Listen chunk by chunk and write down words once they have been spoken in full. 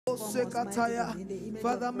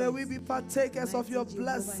Father, may we be partakers of your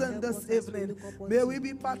blessing this evening. May we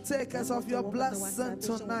be partakers of your blessing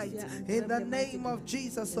tonight. In the name of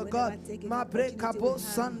Jesus, oh God. Mabrekabo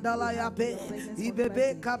sandalaya be.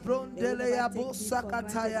 Ibebe kabrondele yabo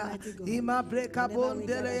sakataya. Imabrekabo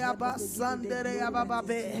ndele yaba sandele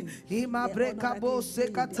yabababe. Imabrekabo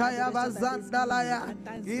sekataya bazandalaya.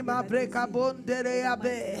 Imabrekabo ndele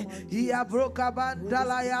yabe. Iabroka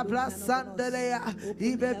bandalaya blasandele.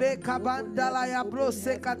 Ibebe kabandalaya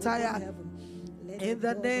brosekataya. In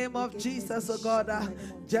the name of Jesus, oh God,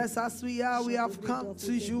 just as we are, we have come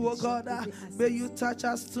to you, oh God. May you touch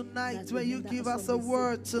us tonight. May you give us a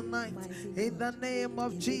word tonight. In the name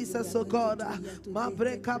of Jesus, oh God.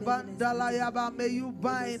 May you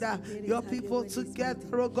bind your people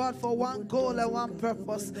together, oh God, for one goal and one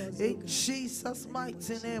purpose. In Jesus'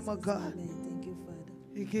 mighty name, oh God.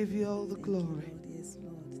 We give you all the glory.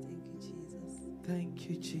 Thank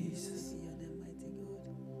you, Jesus.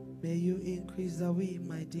 May you increase that we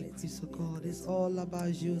might decrease, oh God. It's all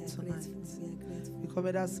about you tonight. We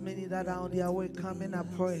commit as many that are on their way coming, I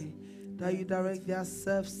pray that you direct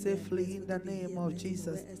themselves safely in the name of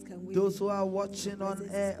Jesus. Those who are watching on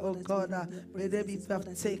air, oh God, may they be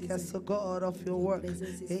partakers, oh God, of your work.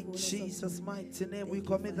 In Jesus' mighty name, we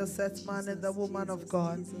commit the set man and the woman of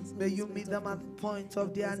God. May you meet them at the point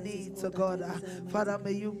of their needs, oh God. Father,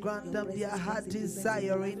 may you grant them their heart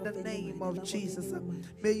desire in the name of Jesus.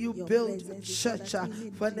 May you build a church,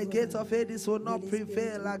 for the gate of Hades will not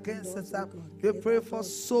prevail against us. We pray for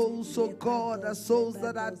souls, oh God, souls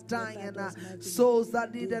that are dying, souls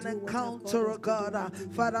that need an encounter, oh God.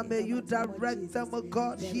 Father, may you direct them, oh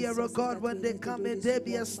God, here, oh God, when they come, may they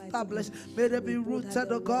be established, may they be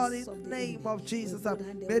rooted, oh God, in the name of Jesus.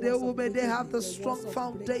 May they have the strong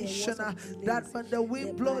foundation that when the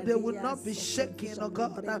wind blows, they will not be shaking, oh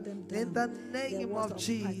God, in the name of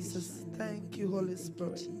Jesus. Thank you, Holy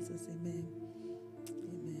Spirit.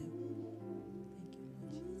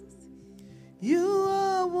 You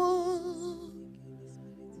are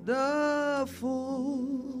wonderful.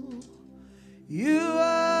 You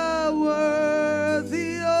are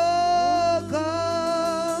worthy, oh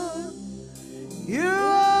God. You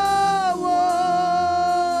are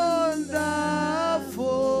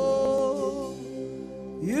wonderful.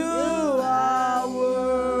 You are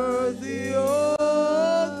worthy, oh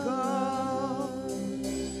God.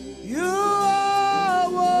 You are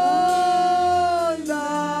wonderful.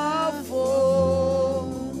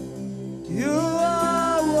 You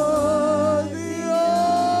are worthy,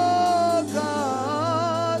 oh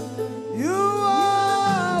God.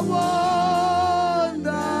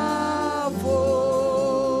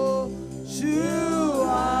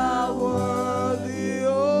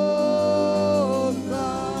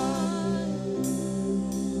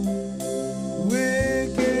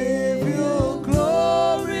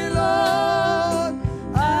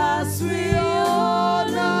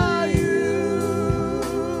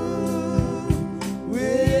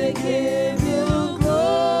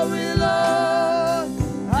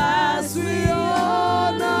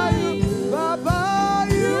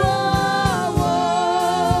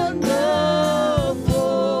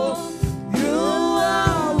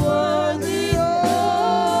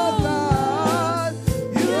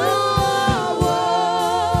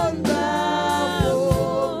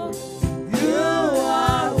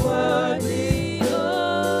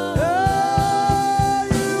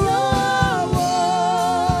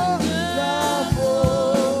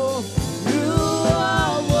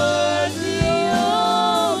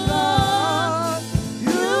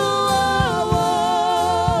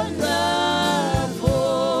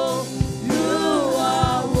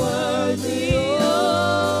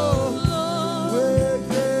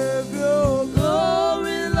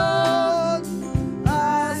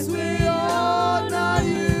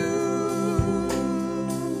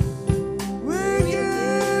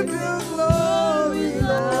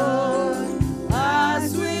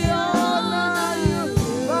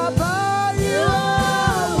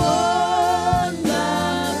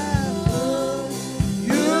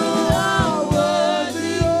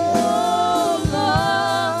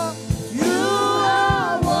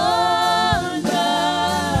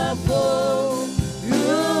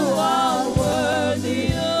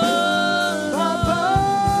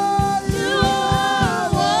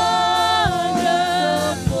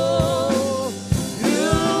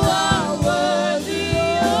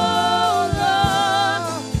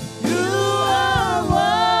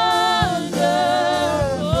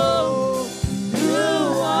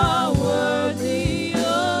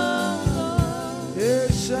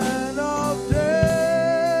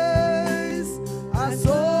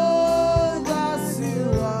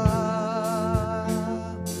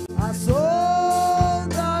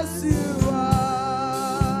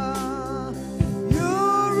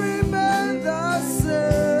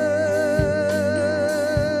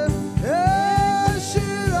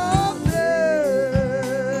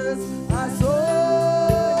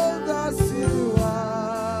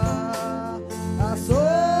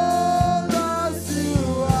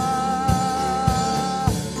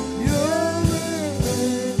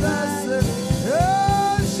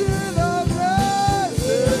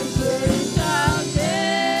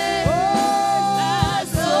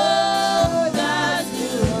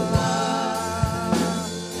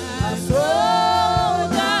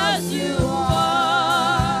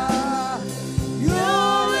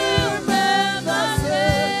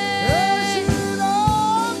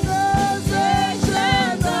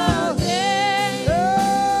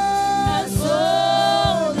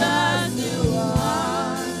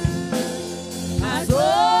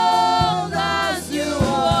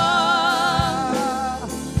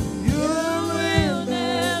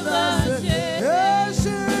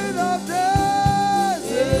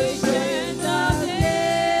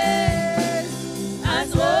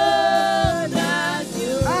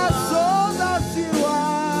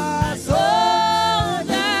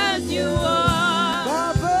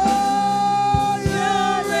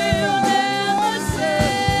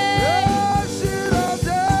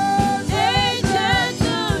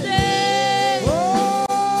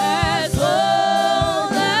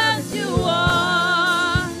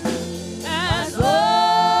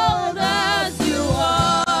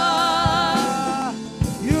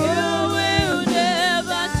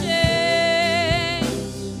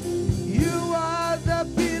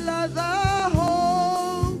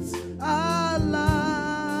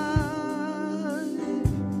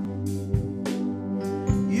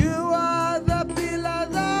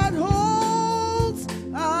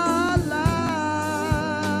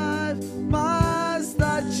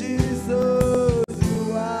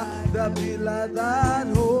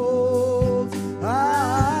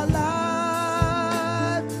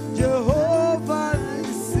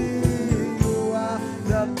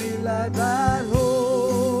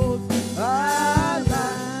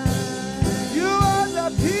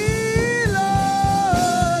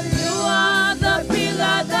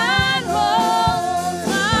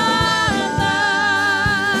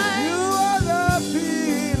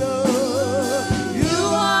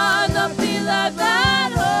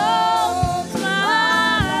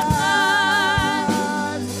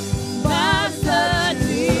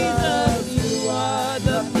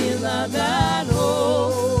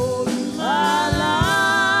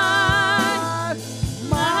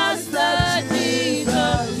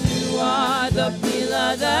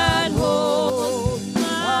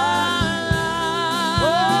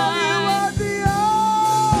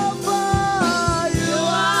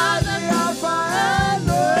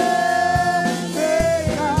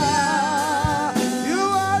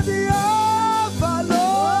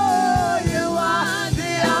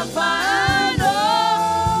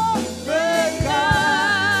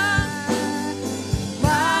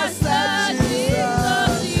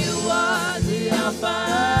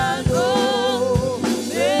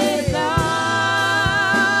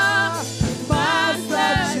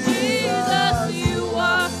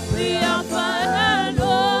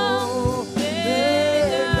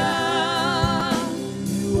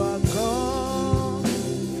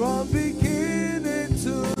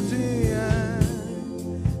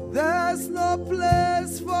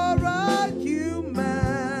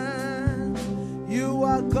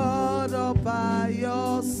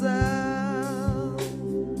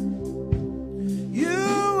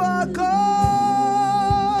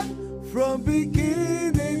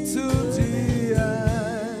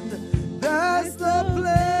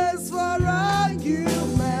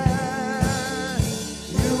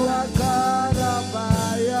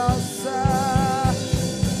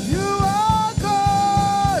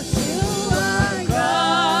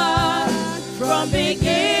 from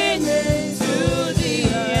beginning to the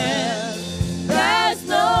end. There's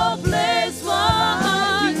no place for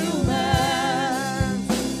argument.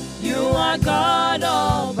 You are God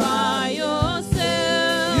all by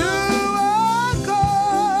yourself. You are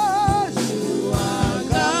God. You are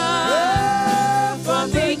God from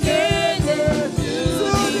beginning to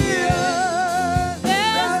the end.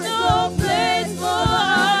 There's no place for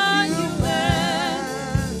argument.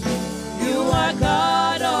 You are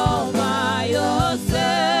God all by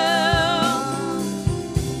yourself.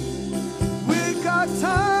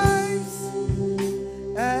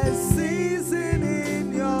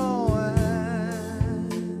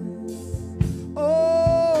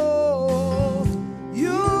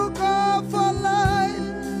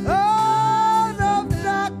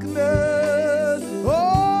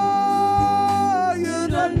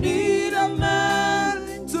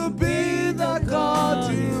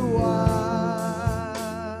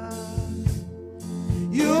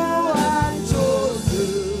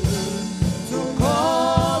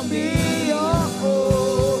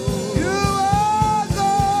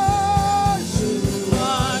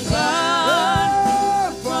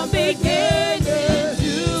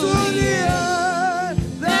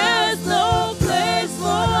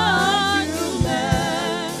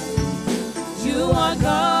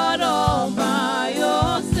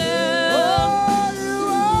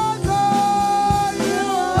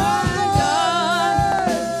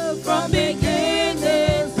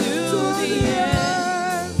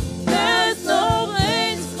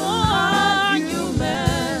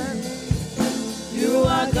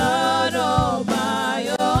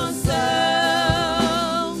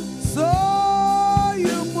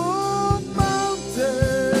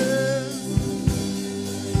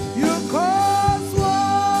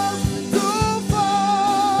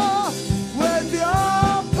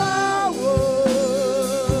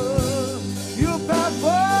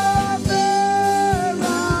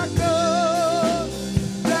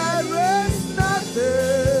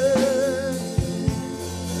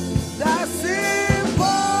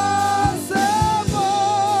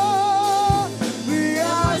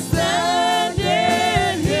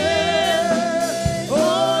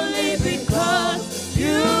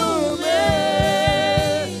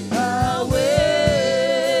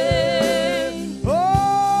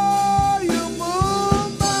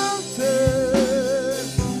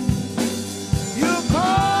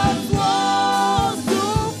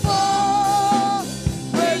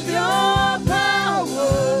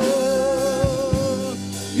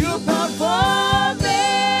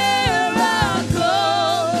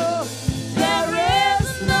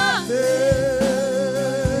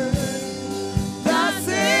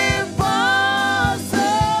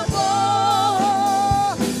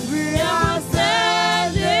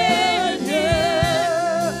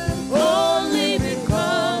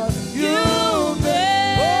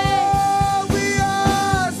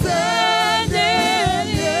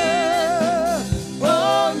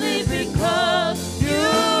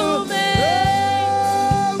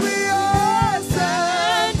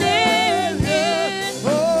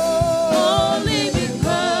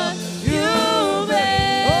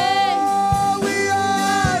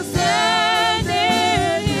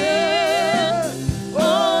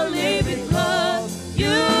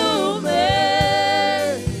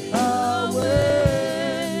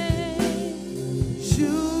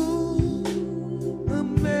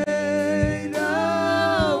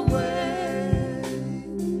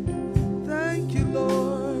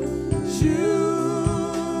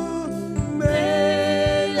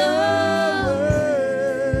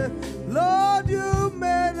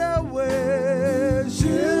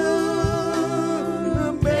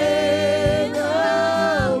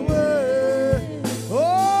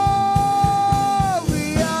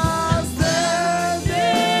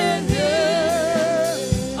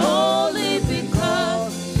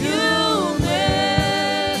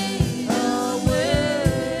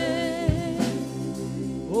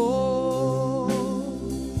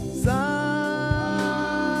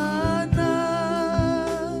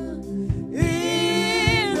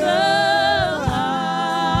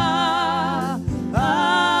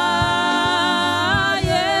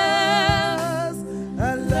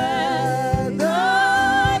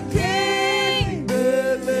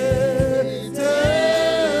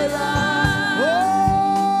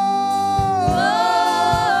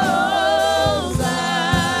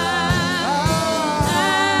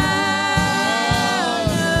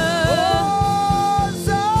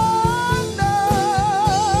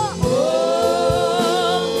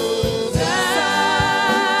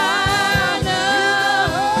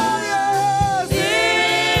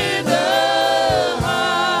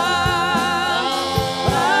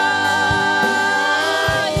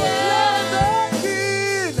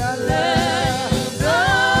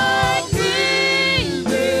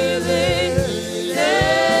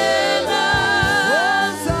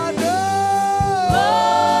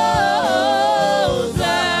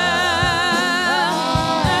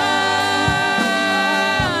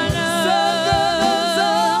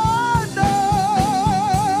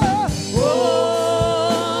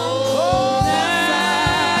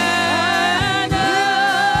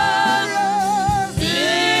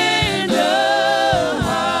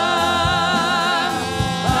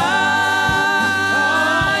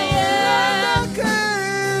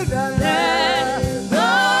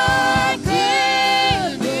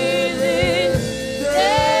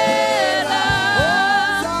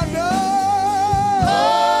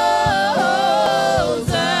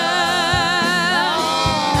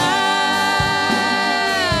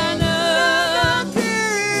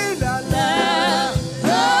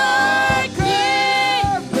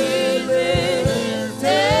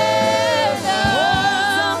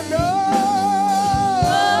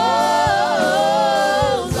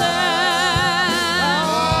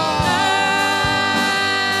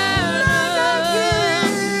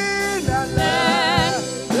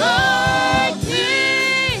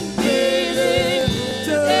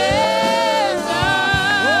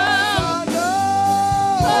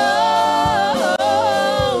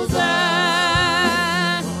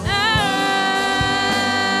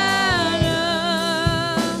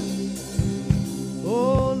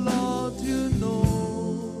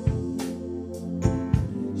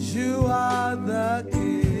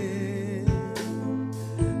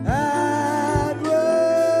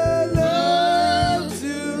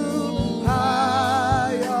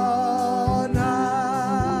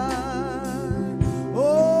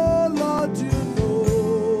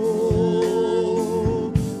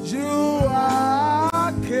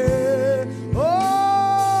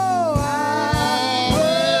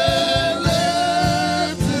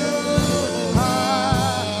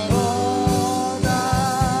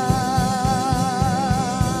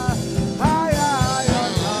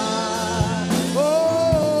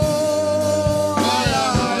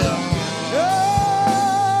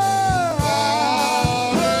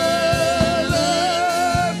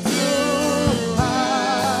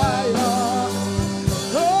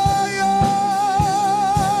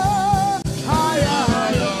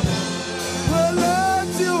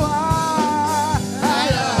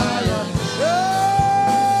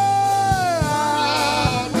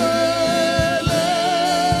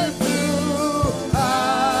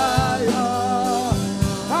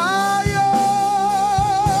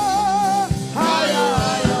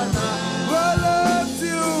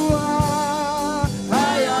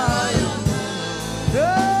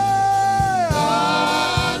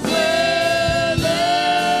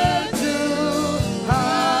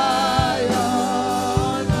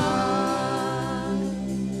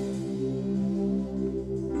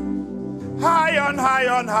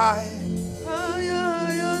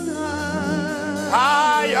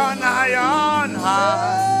 high on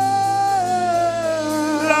high.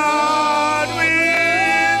 Lord, we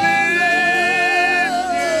lift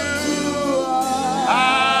you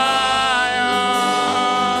high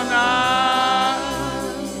on high.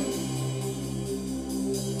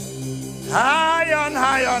 High on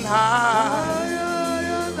high on high.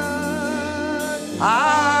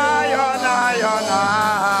 High on high on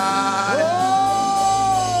high.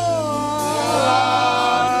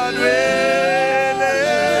 Lord, we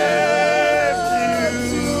lift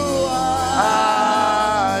you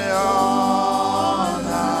high on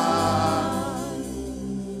high.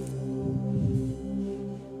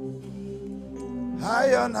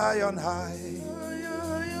 High on high on high.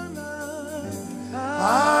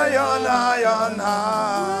 High on high on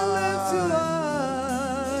high.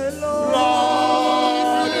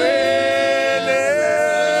 Lord, we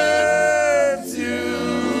lift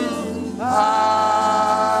you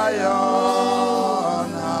high on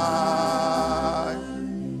high.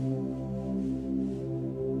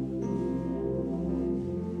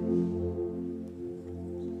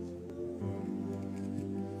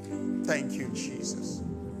 Thank you, Jesus.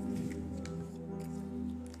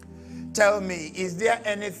 Tell me, is there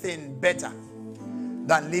anything better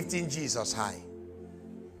than lifting Jesus high?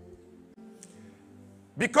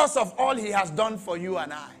 Because of all he has done for you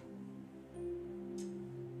and I.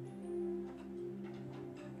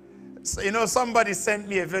 So, you know, somebody sent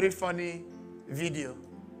me a very funny video.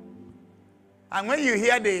 And when you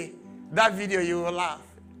hear that video, you will laugh.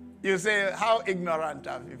 You say, how ignorant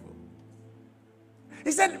are people?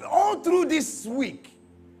 He said, all through this week,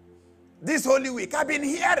 this Holy Week, I've been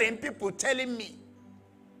hearing people telling me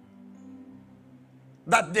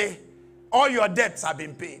that all your debts have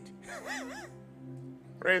been paid.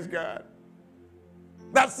 Praise God.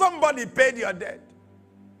 That somebody paid your debt.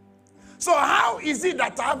 So how is it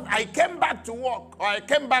that I came back to work, or I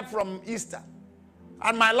came back from Easter,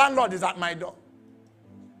 and my landlord is at my door,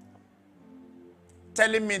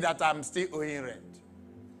 telling me that I'm still owing rent?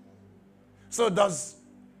 So does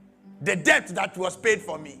the debt that was paid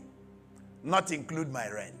for me not include my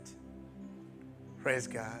rent? Praise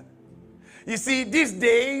God. You see, these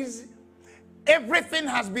days, everything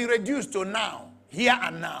has been reduced to now. Here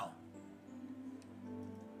and now.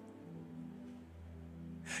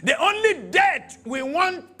 The only debt we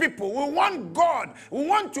want people, we want God, we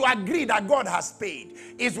want to agree that God has paid,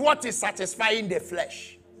 is what is satisfying the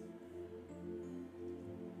flesh.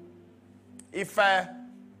 If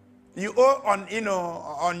you owe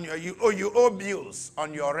you owe bills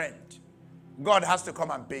on your rent, God has to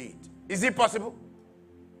come and pay it. Is it possible?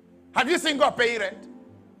 Have you seen God pay rent?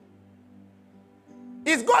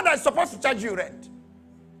 Is God that is supposed to charge you rent?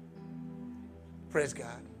 Praise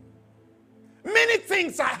God. Many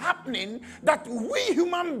things are happening that we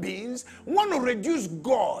human beings want to reduce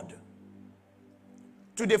God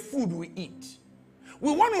to the food we eat.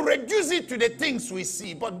 We want to reduce it to the things we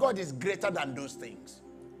see, but God is greater than those things.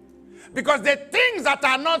 Because the things that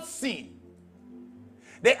are not seen,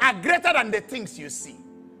 they are greater than the things you see.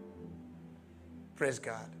 Praise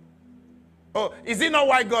God. Oh, is it not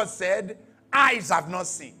why God said, eyes have not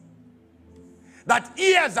seen, that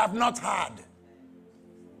ears have not heard,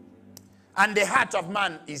 and the heart of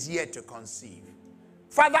man is yet to conceive?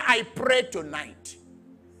 Father, I pray tonight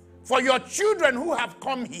for your children who have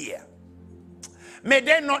come here. May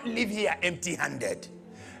they not leave here empty-handed.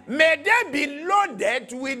 May they be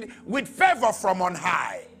loaded with favor from on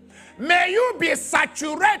high. May you be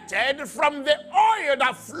saturated from the oil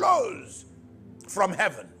that flows from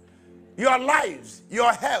heaven. Your lives,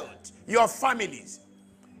 your health, your families,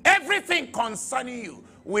 everything concerning you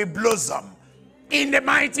will blossom in the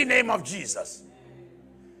mighty name of Jesus.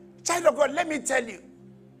 Child of God, let me tell you,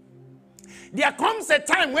 there comes a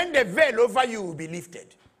time when the veil over you will be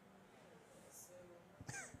lifted.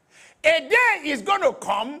 A day is going to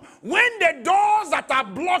come when the doors that are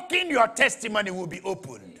blocking your testimony will be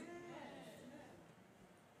opened.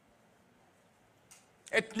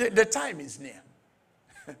 The time is near.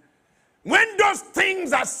 When those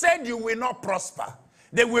things that said you will not prosper,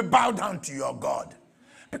 they will bow down to your God.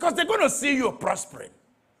 Because they're going to see you prospering.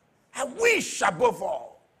 I wish above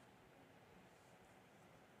all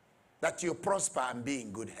that you prosper and be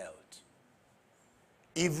in good health,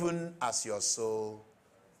 even as your soul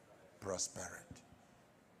prospereth.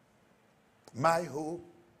 My hope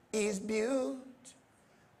is built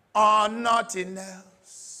on nothing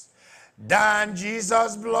else than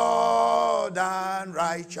Jesus' blood and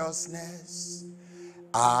righteousness.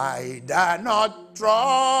 I dare not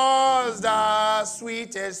trust the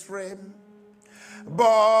sweetest frame,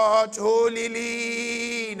 but wholly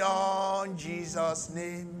lean on Jesus'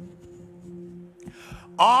 name.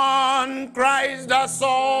 On Christ the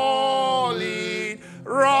solid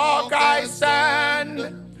rock I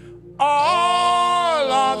stand.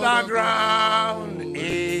 All other ground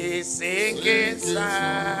is sinking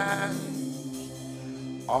sand.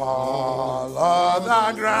 All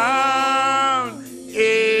other ground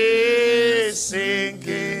is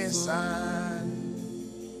sinking sand.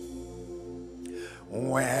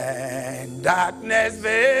 When darkness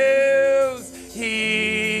veils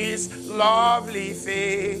his lovely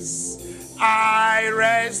face, I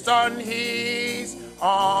rest on his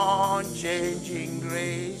unchanging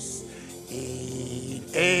grace. In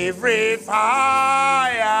every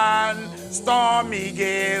fire and stormy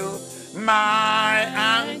gale, my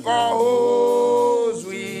anchor holds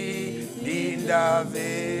within the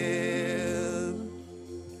veil.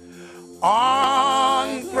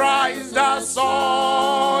 On Christ the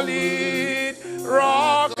solid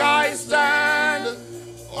rock I stand.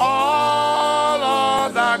 All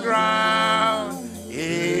other ground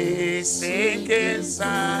is sinking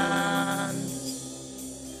sand.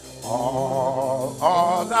 All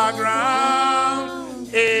other ground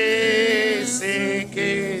is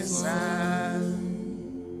sinking sand.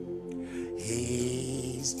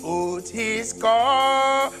 His oath, his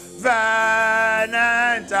covenant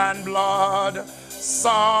and blood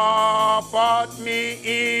support me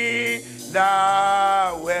in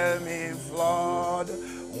the whelming flood.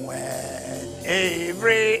 When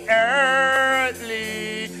every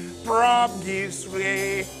earthly prop gives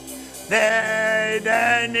way,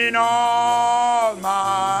 then in all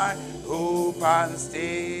my hope and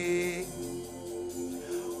stay.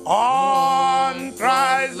 On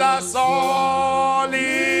Christ the solid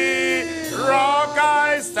rock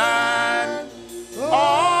I stand.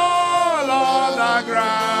 All other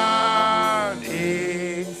ground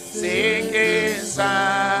is sinking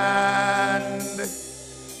sand.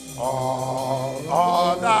 All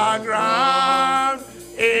other ground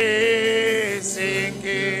is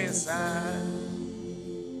sinking sand.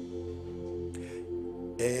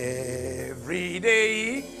 Every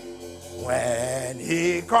day when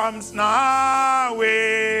he comes now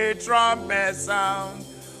with trumpet sound,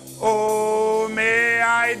 oh, may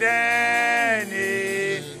I then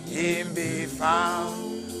in him be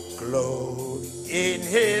found, clothed in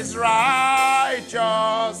his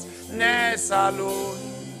righteousness alone,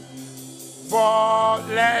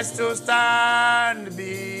 faultless to stand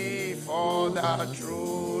before the throne.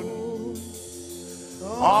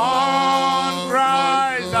 On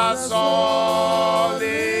Christ the solid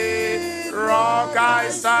rock I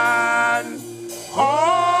stand.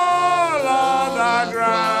 All other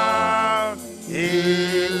ground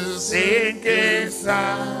is sinking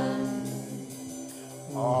sand.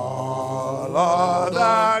 All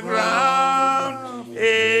other ground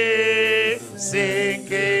is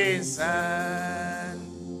sinking sand.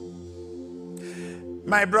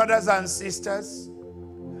 My brothers and sisters,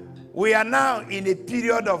 we are now in a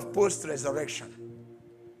period of post-resurrection.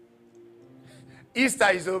 Easter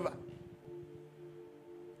is over.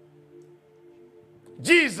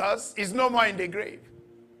 Jesus is no more in the grave.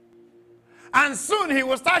 And soon he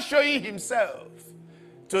will start showing himself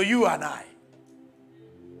to you and I.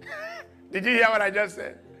 Did you hear what I just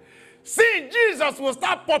said? See, Jesus will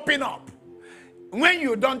start popping up when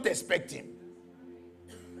you don't expect him.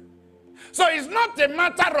 So it's not a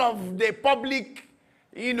matter of the public,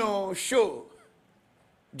 show.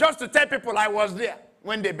 Just to tell people I was there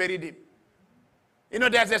when they buried him.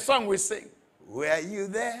 There's a song we sing. Were you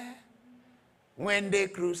there when they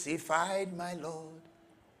crucified my Lord?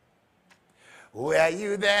 Were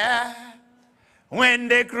you there when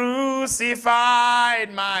they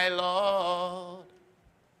crucified my Lord?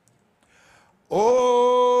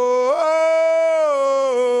 Oh,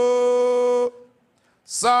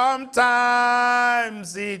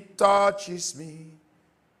 sometimes it touches me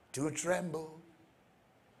to tremble,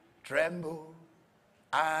 tremble,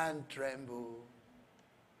 and tremble.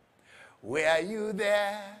 Were you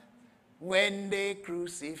there when they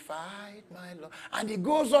crucified my Lord? And it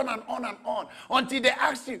goes on and on and on until they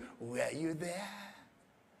ask you, were you there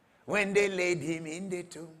when they laid him in the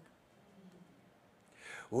tomb?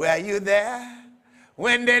 Were you there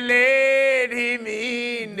when they laid him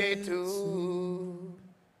in the tomb?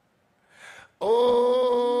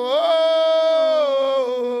 Oh,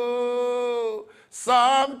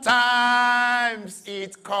 sometimes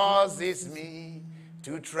it causes me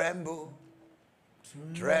to tremble,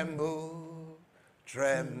 tremble,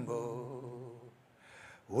 tremble.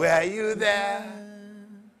 Were you there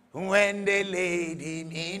when they laid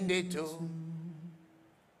him in the tomb?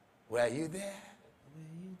 Were you there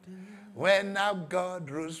when our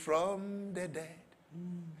God rose from the dead?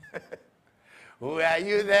 Were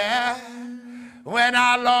you there when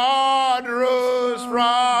our Lord rose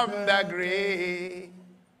from the grave?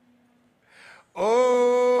 Oh,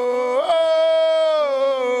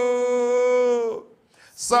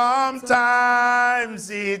 sometimes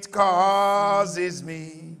it causes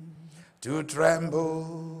me to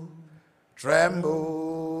tremble,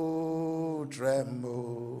 tremble,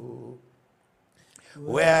 tremble.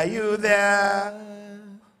 Were you there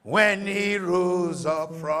when he rose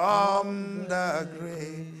up from the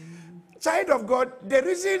grave? Child of God, the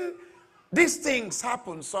reason these things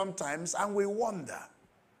happen sometimes and we wonder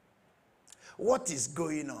what is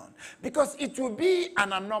going on, because it will be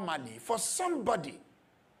an anomaly for somebody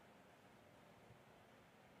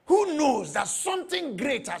who knows that something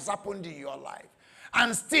great has happened in your life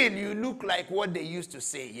and still you look like what they used to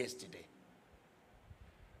say yesterday.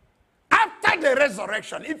 After the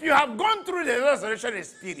resurrection, if you have gone through the resurrection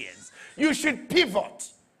experience, you should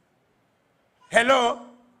pivot. Hello?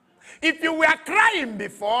 If you were crying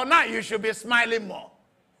before, now you should be smiling more.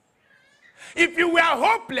 If you were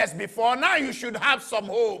hopeless before, now you should have some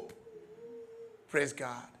hope. Praise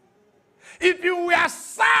God. If you were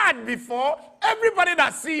sad before, everybody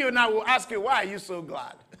that see you now will ask you, why are you so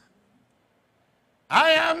glad?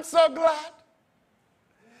 I am so glad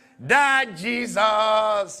that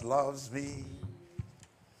Jesus loves me.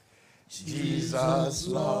 Jesus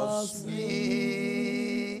loves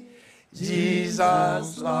me.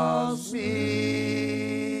 Jesus loves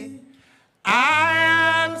me. I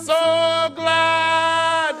am so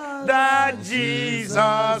glad that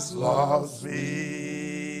Jesus loves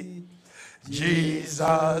me.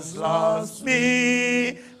 Jesus loves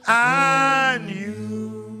me and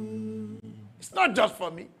you. It's not just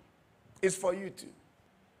for me, it's for you too.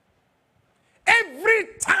 Every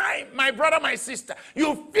time, my brother, my sister,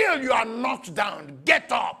 you feel you are knocked down,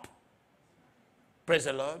 get up. Praise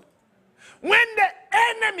the Lord. When the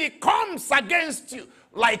enemy comes against you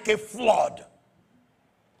like a flood,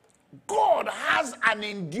 God has an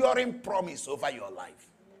enduring promise over your life.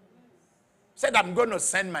 Said, I'm going to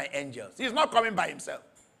send my angels. He's not coming by himself.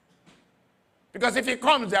 Because if he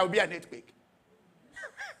comes, there will be an earthquake.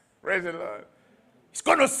 Praise the Lord. He's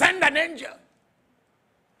going to send an angel.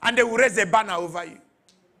 And they will raise a banner over you.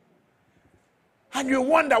 And you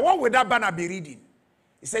wonder, what would that banner be reading?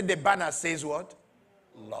 He said the banner says what?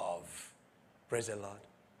 Love. Praise the Lord.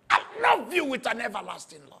 I love you with an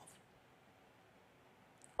everlasting love.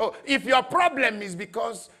 Oh, if your problem is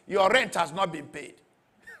because your rent has not been paid,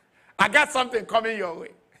 I got something coming your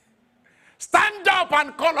way. Stand up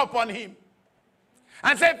and call upon him.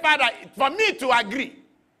 And say, Father, for me to agree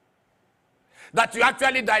that you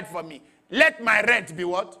actually died for me, let my rent be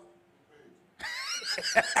what?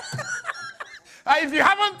 If you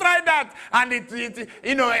haven't tried that and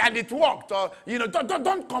it worked, or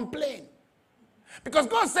don't complain. Because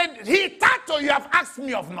God said, Hitherto you have asked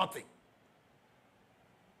me of nothing.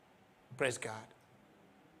 Praise God.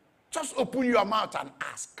 Just open your mouth and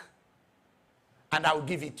ask, and I will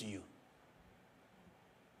give it to you.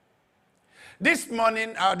 This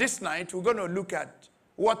morning, this night, we're going to look at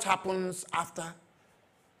what happens after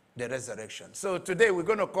the resurrection. So today we're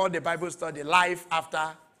going to call the Bible study Life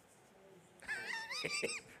After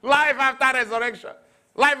Life After Resurrection.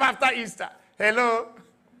 Life After Easter. Hello?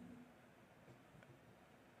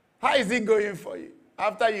 How is it going for you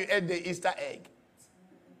after you ate the Easter egg?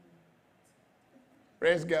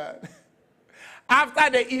 Praise God. After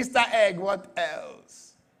the Easter egg, what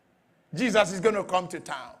else? Jesus is going to come to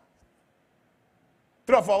town.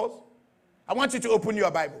 True or false? I want you to open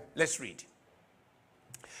your Bible. Let's read.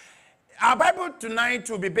 Our Bible tonight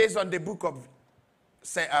will be based on the book of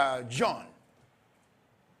John.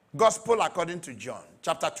 Gospel according to John,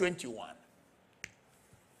 chapter 21.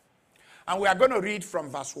 And we are going to read from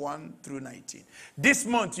verse 1 through 19. This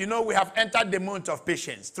month, we have entered the month of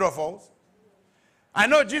patience. True or false? I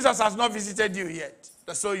know Jesus has not visited you yet.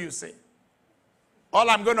 That's all you say. All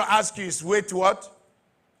I'm going to ask you is wait what?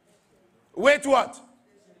 Wait what?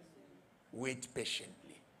 Wait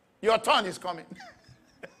patiently. Your turn is coming.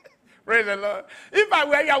 Praise the Lord. If I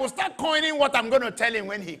were you, I would start coining what I'm going to tell him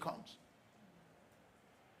when he comes.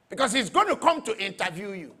 Because he's going to come to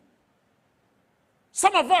interview you.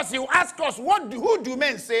 Some of us, he will ask us, who do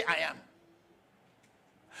men say I am?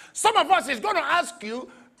 Some of us, he's going to ask you,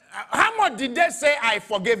 how much did they say I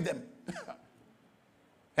forgave them?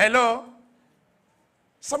 Hello?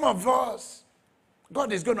 Some of us,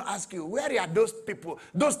 God is going to ask you, where are those people,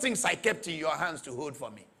 those things I kept in your hands to hold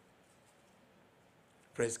for me?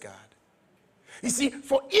 Praise God. You see,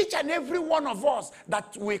 for each and every one of us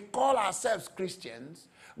that we call ourselves Christians,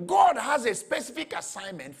 God has a specific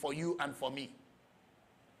assignment for you and for me.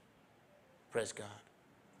 Praise God.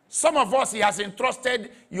 Some of us, he has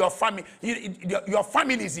entrusted your family. Your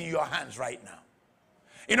family is in your hands right now.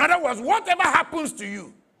 In other words, whatever happens to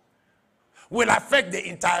you will affect the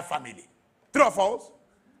entire family. True or false?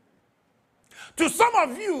 To some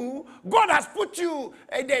of you, God has put you,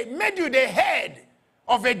 they made you the head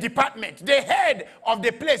of a department, the head of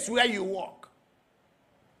the place where you work.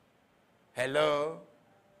 Hello?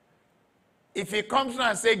 If he comes now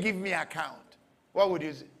and say, give me account, what would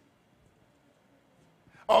you say?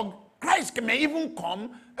 Or Christ may even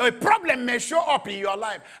come, a problem may show up in your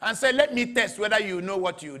life and say, let me test whether you know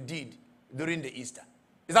what you did during the Easter.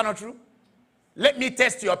 Is that not true? Let me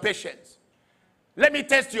test your patience. Let me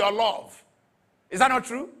test your love. Is that not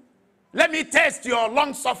true? Let me test your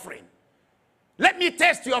long suffering. Let me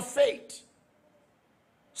test your faith.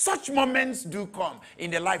 Such moments do come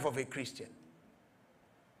in the life of a Christian.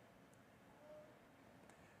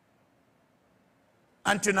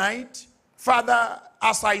 And tonight, Father,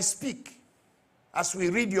 as I speak, as we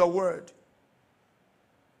read your word,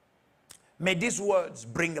 may these words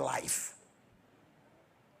bring life.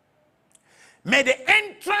 May the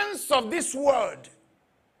entrance of this word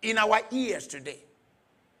in our ears today,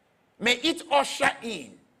 may it usher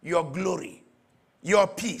in your glory, your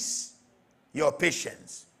peace, your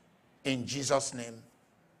patience. In Jesus' name.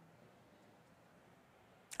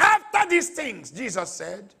 After these things, Jesus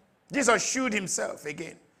said, Jesus showed himself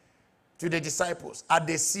again to the disciples at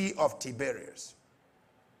the Sea of Tiberias.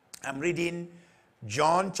 I'm reading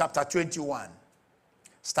John chapter 21,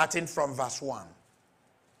 starting from verse 1.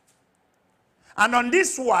 And on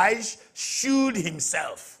this wise shewed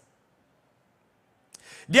himself.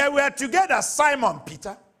 There were together Simon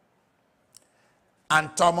Peter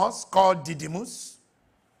and Thomas, called Didymus,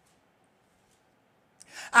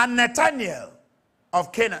 and Nathanael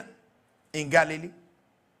of Canaan in Galilee,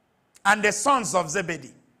 and the sons of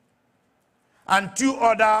Zebedee, and two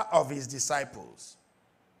other of his disciples.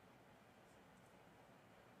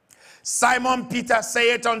 Simon Peter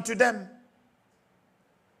saith unto them,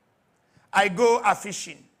 I go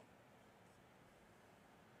a-fishing.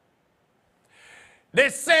 They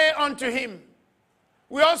say unto him,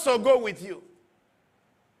 we also go with you.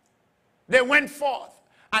 They went forth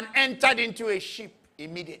and entered into a ship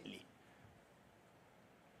immediately.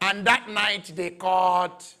 And that night they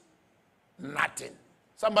caught nothing.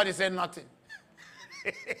 Somebody said nothing.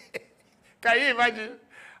 Can you imagine?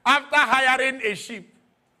 After hiring a ship,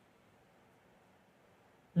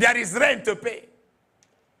 there is rent to pay.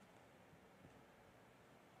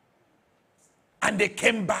 And they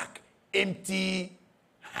came back empty-handed.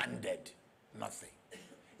 Nothing.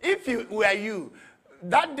 If you were you,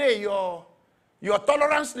 that day your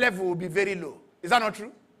tolerance level will be very low. Is that not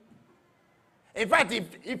true? In fact,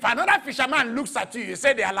 if another fisherman looks at you, you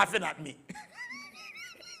say they are laughing at me.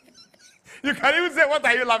 You can even say, what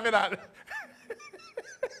are you laughing at?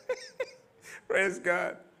 Praise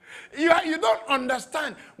God. You don't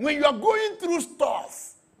understand. When you are going through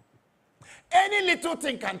stuff, any little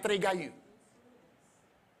thing can trigger you.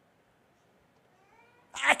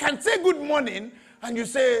 I can say good morning, and you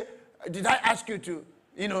say, did I ask you to,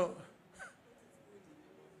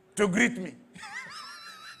 to greet me?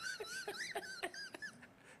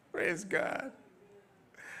 Praise God.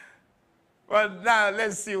 Well, now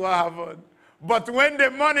let's see what happened. But when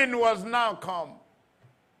the morning was now come,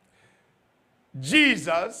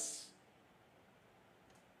 Jesus,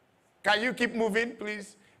 can you keep moving,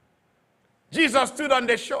 please? Jesus stood on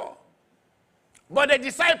the shore, but the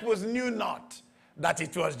disciples knew not that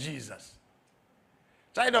it was Jesus.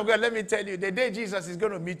 Child of God, let me tell you, the day Jesus is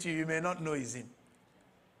going to meet you, you may not know it's him.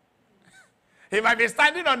 He might be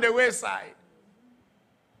standing on the wayside,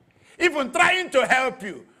 even trying to help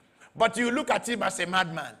you, but you look at him as a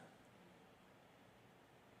madman.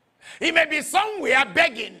 He may be somewhere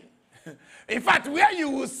begging. In fact, where you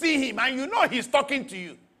will see him and you know he's talking to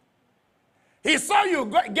you. He saw you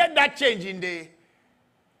get that change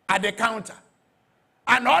at the counter.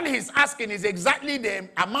 And all he's asking is exactly the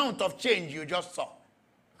amount of change you just saw.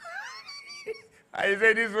 I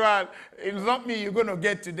say, this one, it's not me you're going to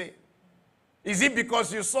get today. Is it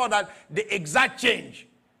because you saw that the exact change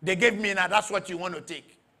they gave me now, that's what you want to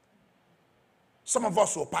take? Some of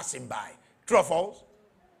us were passing by. True or false?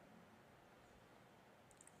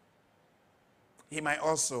 He might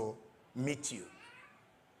also meet you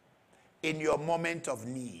in your moment of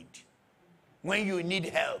need, when you need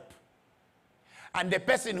help. And the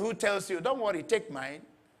person who tells you, don't worry, take mine,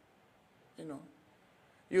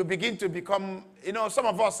 you begin to become, some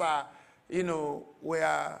of us are,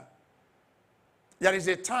 where there is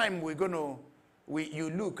a time you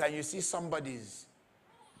look and you see somebody's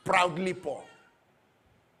proudly poor.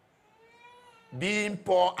 Being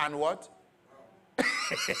poor and what?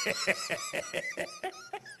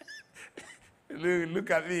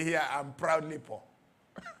 Look at me here. I'm proudly poor.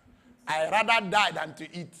 I rather die than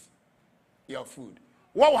to eat your food.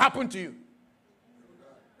 What will happen to you?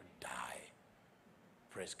 Die.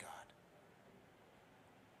 Praise God.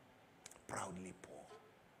 Proudly poor.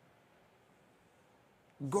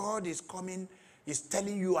 God is coming, is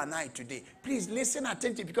telling you and I today. Please listen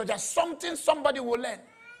attentively, because there's something somebody will learn.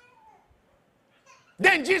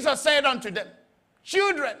 Then Jesus said unto them,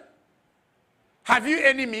 children, have you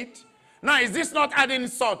any meat? Now, is this not adding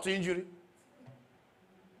insult to injury?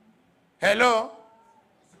 Hello?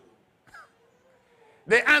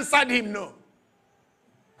 They answered him no.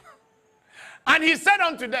 And he said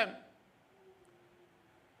unto them,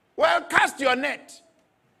 well, cast your net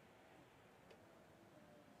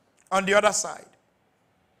on the other side.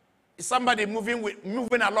 Is somebody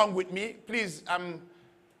moving along with me? Please,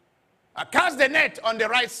 cast the net on the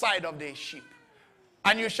right side of the ship,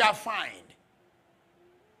 and you shall find.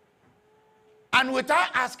 And without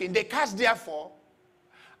asking, they cast therefore,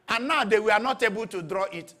 and now they were not able to draw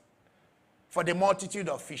it for the multitude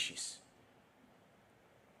of fishes.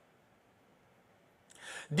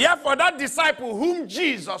 Therefore, that disciple whom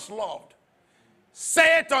Jesus loved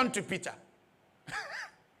saith unto Peter,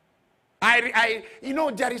 you know,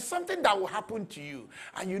 there is something that will happen to you,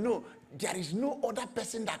 and you know, there is no other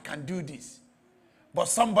person that can do this but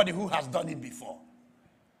somebody who has done it before.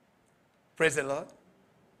 Praise the Lord.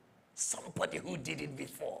 Somebody who did it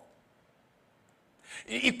before.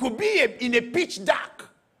 It could be in a pitch dark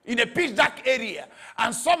area,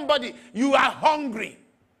 and somebody, you are hungry.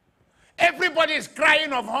 Everybody is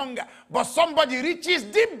crying of hunger, but somebody reaches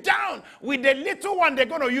deep down with the little one they're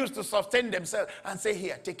going to use to sustain themselves and say,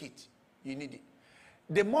 here, take it. You need it.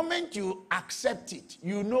 The moment you accept it,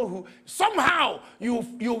 you know who, somehow,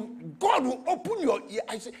 God will open your ear.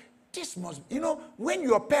 I say, this must, you know, when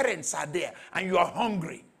your parents are there and you are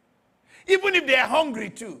hungry, even if they are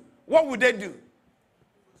hungry too, what would they do?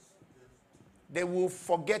 They will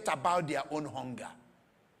forget about their own hunger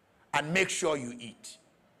and make sure you eat.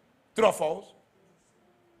 True or false?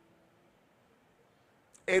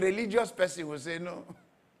 A religious person will say, no,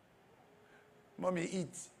 mommy,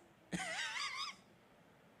 eat.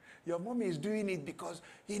 Your mommy is doing it because,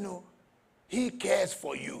 you know, he cares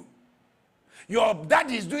for you. Your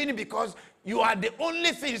dad is doing it because you are the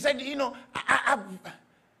only thing. He said, you know,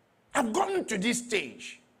 I've gotten to this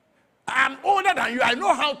stage. I'm older than you. I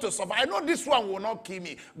know how to survive. I know this one will not kill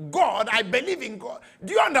me. God, I believe in God.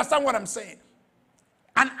 Do you understand what I'm saying?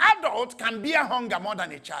 An adult can bear hunger more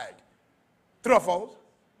than a child. True or false?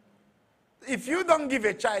 If you don't give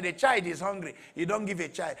a child is hungry. You don't give a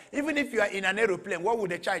child. Even if you are in an aeroplane, what would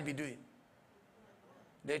the child be doing?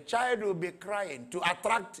 The child will be crying to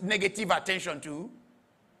attract negative attention to.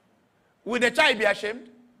 Will the child be ashamed?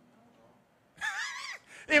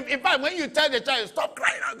 In fact, when you tell the child, stop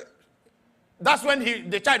crying, that's when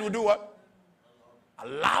the child will do what?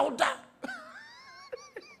 Louder.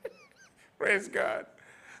 Praise God.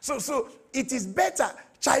 So it is better,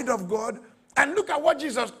 child of God. And look at what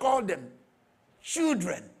Jesus called them.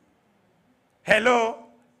 Children. Hello?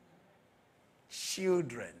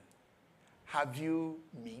 Children. Have you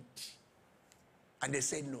meat? And they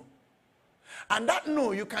said no. And that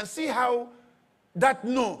no, you can see how that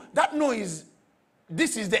no is,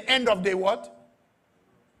 this is the end of the what?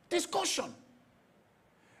 Discussion.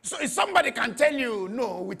 So if somebody can tell you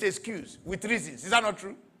no with excuse, with reasons, is that not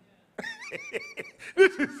true?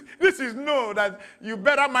 This is no, that you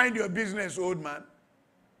better mind your business, old man.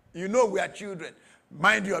 You know we are children.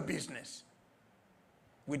 Mind your business.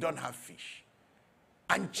 We don't have fish.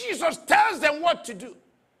 And Jesus tells them what to do.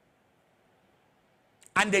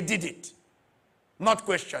 And they did it. Not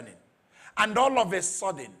questioning. And all of a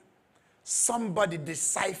sudden, somebody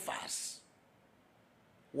deciphers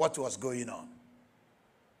what was going on.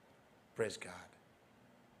 Praise God.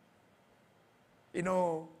 You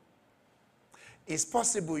know, it's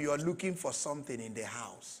possible you're looking for something in the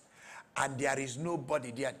house and there is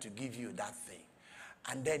nobody there to give you that thing.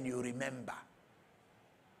 And then you remember.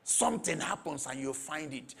 Something happens and you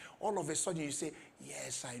find it. All of a sudden you say,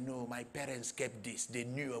 yes, I know, my parents kept this. They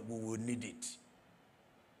knew we would need it.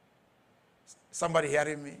 Somebody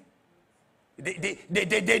hearing me?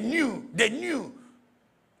 They knew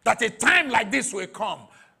that a time like this will come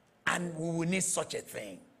and we will need such a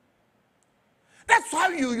thing. That's how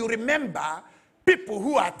you remember people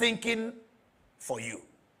who are thinking for you.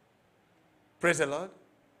 Praise the Lord.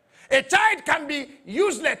 A child can be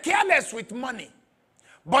useless, careless with money,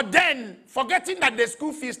 but then forgetting that the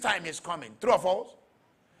school fees time is coming. True or false?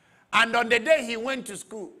 And on the day he went to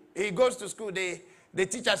school, He goes to school. The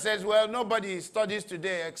teacher says, well, nobody studies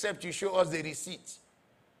today except you show us the receipt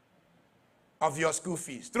of your school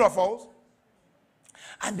fees. True or false?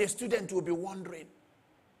 And the student will be wondering,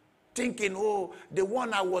 thinking, oh, the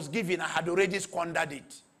one I was given, I had already squandered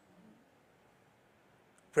it.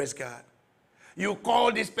 Praise God. You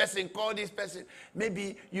call this person.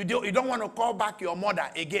 Maybe you don't want to call back your mother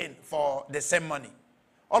again for the same money.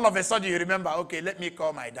 All of a sudden you remember, okay, let me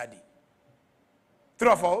call my daddy.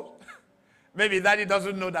 True or false? Maybe daddy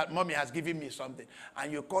doesn't know that mommy has given me something.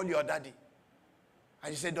 And you call your daddy.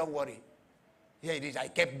 And you say, don't worry. Here it is. I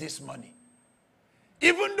kept this money.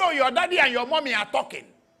 Even though your daddy and your mommy are talking,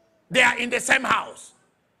 they are in the same house.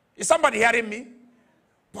 Is somebody hearing me?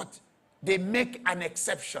 But they make an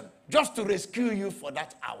exception just to rescue you for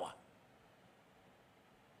that hour.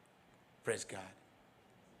 Praise God.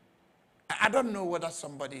 I don't know whether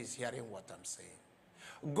somebody is hearing what I'm saying.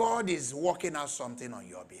 God is working out something on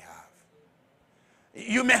your behalf.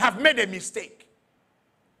 You may have made a mistake.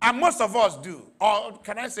 And most of us do. Or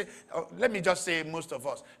can I say, let me just say most of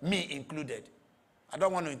us, me included. I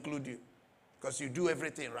don't want to include you because you do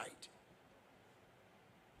everything right.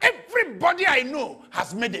 Everybody I know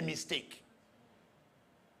has made a mistake.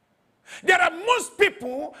 There are most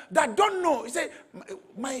people that don't know. He said,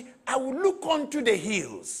 I will look unto the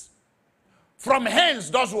hills. From hence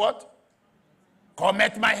does what?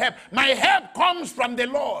 Cometh my help. My help comes from the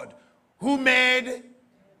Lord who made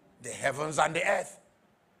the heavens and the earth.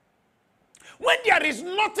 When there is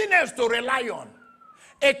nothing else to rely on,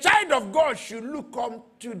 a child of God should look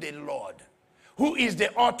unto the Lord, who is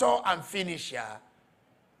the author and finisher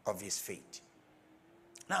of his faith.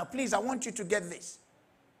 Now, please, I want you to get this.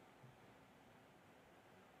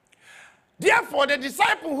 Therefore, the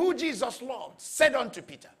disciple who Jesus loved said unto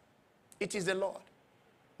Peter, it is the Lord.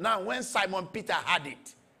 Now, when Simon Peter had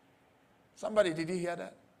it, somebody, did you hear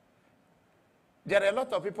that? There are a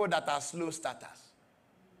lot of people that are slow starters.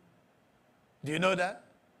 Do you know that?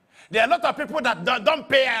 There are a lot of people that don't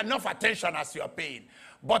pay enough attention as you are paying.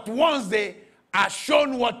 But once they are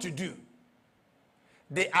shown what to do,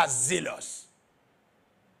 they are zealous.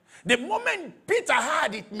 The moment Peter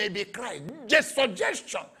had it, may be Christ. Just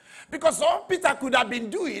suggestion. Because all Peter could have been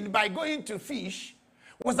doing by going to fish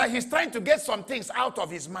was that he's trying to get some things out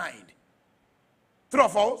of his mind. True or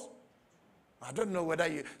false? I don't know whether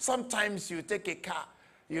you... Sometimes you take a car,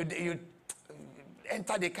 you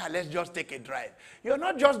enter the car, let's just take a drive. You're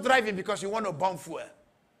not just driving because you want to burn fuel.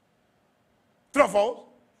 True or false?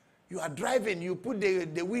 You are driving, you put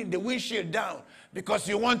the windshield down because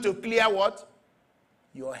you want to clear what?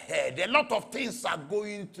 Your head. A lot of things are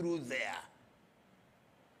going through there.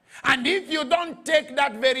 And if you don't take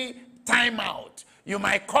that very time out, you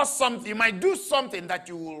might cause something, you might do something that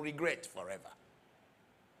you will regret forever.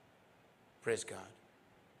 Praise God.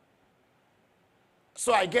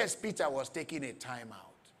 So I guess Peter was taking a time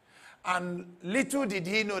out. And little did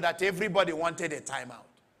he know that everybody wanted a time out,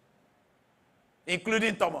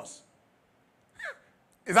 including Thomas.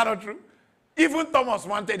 Is that not true? Even Thomas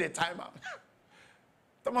wanted a time out.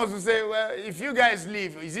 Thomas would say, well, if you guys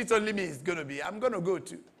leave, is it only me it's going to be? I'm going to go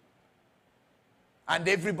too. And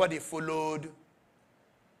everybody followed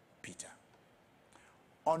Peter.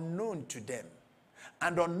 Unknown to them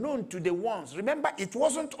and unknown to the ones. Remember, it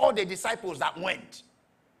wasn't all the disciples that went.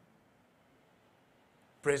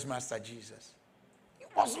 Praise Master Jesus. It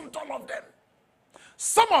wasn't all of them.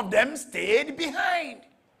 Some of them stayed behind.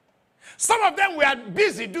 Some of them were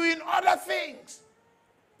busy doing other things.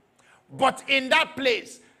 But in that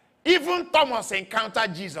place, even Thomas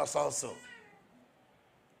encountered Jesus also.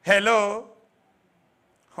 Hello?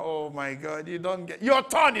 Oh my God, you don't get... Your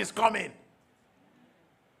turn is coming.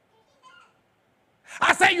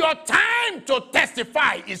 I say your time to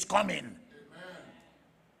testify is coming. Amen.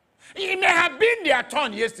 It may have been their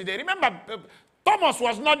turn yesterday. Remember, Thomas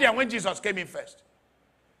was not there when Jesus came in first.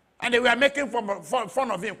 And they were making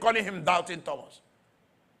fun of him, calling him Doubting Thomas.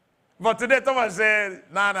 But today Thomas said,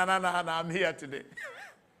 no, I'm here today.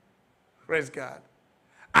 Praise God.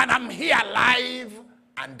 And I'm here live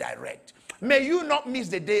and direct. May you not miss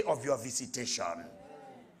the day of your visitation.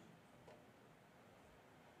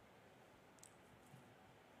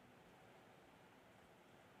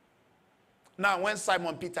 Now, when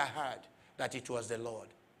Simon Peter heard that it was the Lord,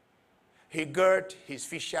 he girt his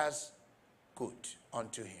fisher's coat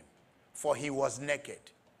unto him, for he was naked,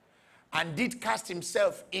 and did cast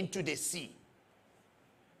himself into the sea.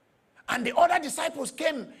 And the other disciples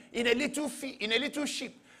came in a little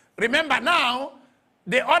ship. Remember now,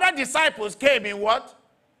 the other disciples came in what?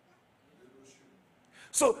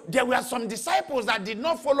 So there were some disciples that did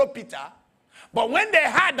not follow Peter, but when they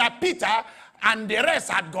heard that Peter and the rest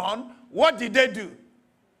had gone, what did they do?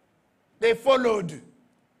 They followed.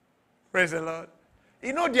 Praise the Lord.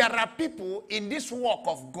 You know, there are people in this walk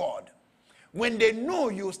of God, when they know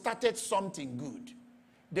you started something good,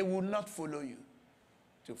 they will not follow you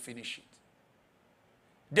to finish it.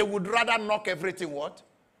 They would rather knock everything what?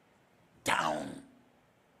 Down.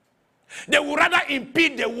 They would rather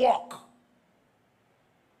impede the work.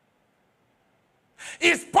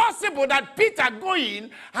 It's possible that Peter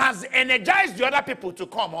going has energized the other people to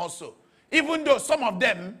come also, even though some of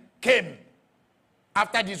them came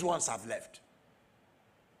after these ones have left.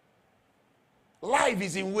 Life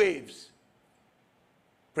is in waves.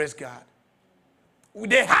 Praise God. With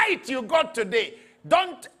the height you got today,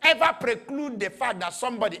 don't ever preclude the fact that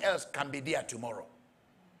somebody else can be there tomorrow.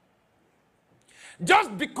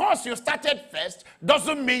 Just because you started first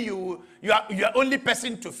doesn't mean you are only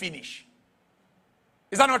person to finish.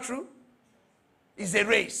 Is that not true? It's a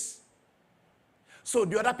race. So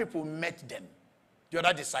the other people met them, the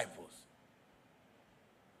other disciples.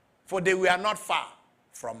 For they were not far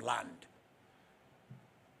from land.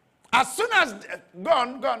 As soon as,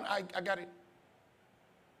 I got it.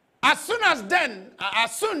 As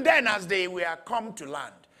soon then as they were come to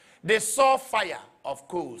land, they saw fire of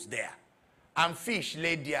coals there, and fish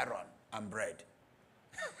laid thereon, and bread.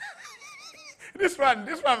 This one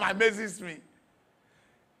amazes me.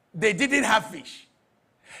 They didn't have fish.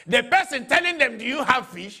 The person telling them, do you have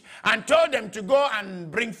fish? And told them to go and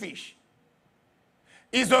bring fish,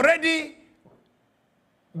 is already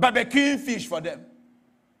barbecuing fish for them.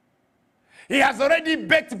 He has already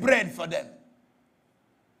baked bread for them.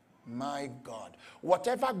 My God.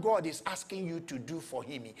 Whatever God is asking you to do for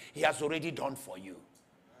him, he has already done for you.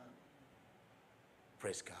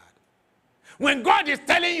 Praise God. When God is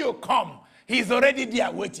telling you come, he's already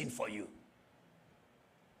there waiting for you.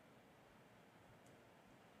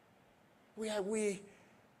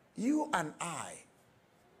 You and I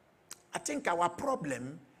think our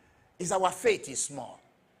problem is our faith is small.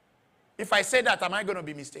 If I say that, am I going to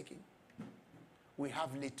be mistaken? We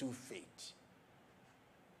have little faith.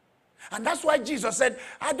 And that's why Jesus said,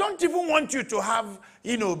 I don't even want you to have,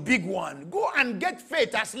 big one. Go and get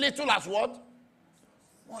faith as little as what?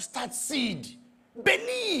 Mustard seed.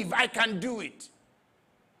 Believe I can do it.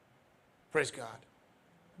 Praise God.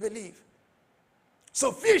 Believe.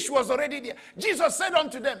 So fish was already there. Jesus said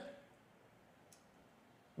unto them,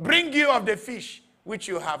 bring you of the fish which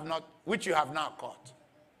you have now caught.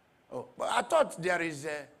 Oh, but I thought there is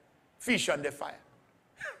a fish on the fire.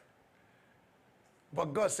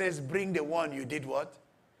 But God says, bring the one you did what?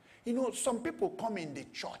 Some people come in the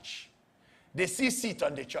church. They see seat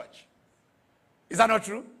on the church. Is that not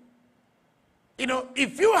true?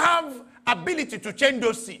 If you have ability to change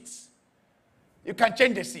those seats, you can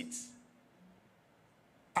change the seats.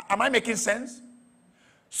 Am I making sense?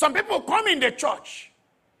 Some people come in the church.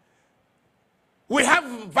 We have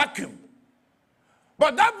vacuum.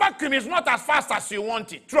 But that vacuum is not as fast as you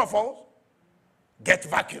want it. True or false? Get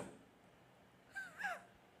vacuum.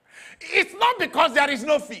 It's not because there is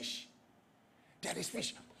no fish. There is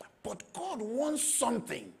fish. But God wants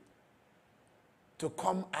something to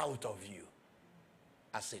come out of you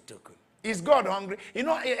as a token. Is God hungry?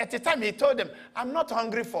 At the time he told them, I'm not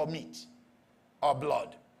hungry for meat or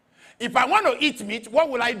blood. If I want to eat meat, what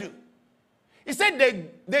will I do? He said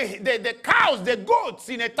the cows, the goats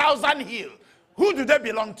in 1,000 hills, who do they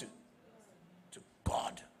belong to? To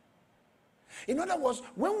God. In other words,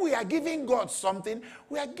 when we are giving God something,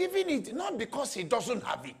 we are giving it not because he doesn't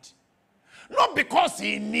have it. Not because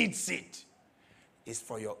he needs it. It's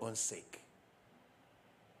for your own sake.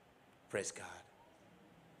 Praise God.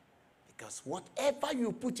 Because whatever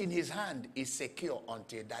you put in his hand is secure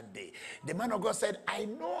until that day. The man of God said, I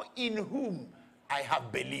know in whom I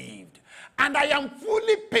have believed. And I am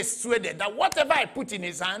fully persuaded that whatever I put in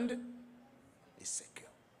his hand is secure.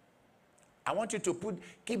 I want you to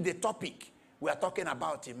keep the topic we are talking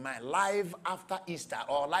about in mind. Life after Easter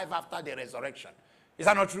or life after the resurrection. Is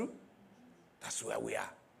that not true? That's where we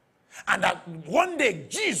are. And that one day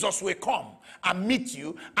Jesus will come and meet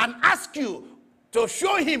you and ask you to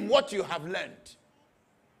show him what you have learned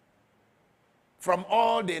from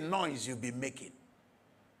all the noise you've been making.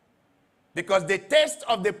 Because the taste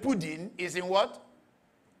of the pudding is in what?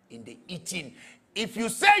 In the eating. If you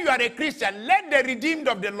say you are a Christian, let the redeemed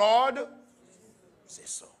of the Lord say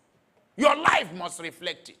so. Your life must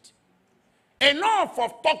reflect it. Enough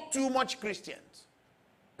of talk too much Christians.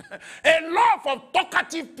 Enough of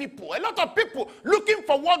talkative people. A lot of people looking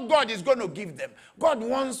for what God is going to give them. God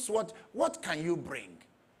wants what can you bring?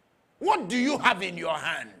 What do you have in your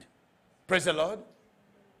hand? Praise the Lord.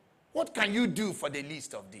 What can you do for the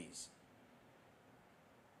least of these?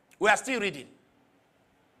 We are still reading.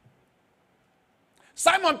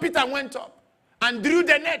 Simon Peter went up and drew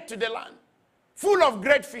the net to the land, full of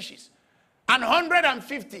great fishes, and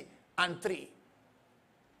 153.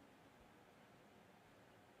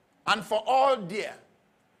 And for all there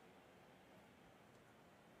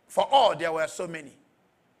were so many.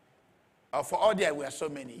 For all there were so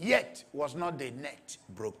many. Yet was not the net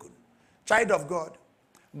broken. Child of God,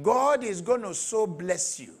 God is going to so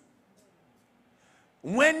bless you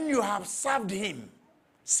when you have served him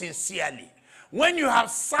sincerely. When you have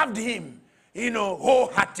served him,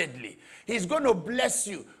 wholeheartedly. He's going to bless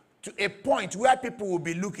you to a point where people will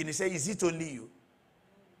be looking and say, is it only you?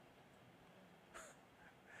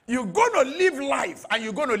 You're going to live life and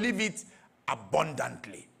you're going to live it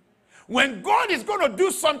abundantly. When God is going to do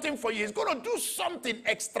something for you, he's going to do something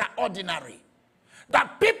extraordinary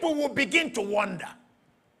that people will begin to wonder.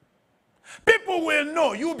 People will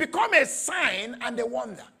know. You will become a sign and a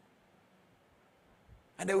wonder.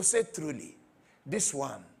 And they will say, truly, this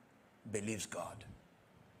one believes God.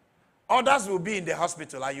 Others will be in the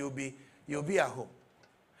hospital and you'll be at home.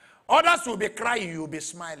 Others will be crying, you'll be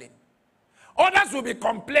smiling. Others will be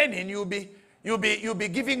complaining, you'll be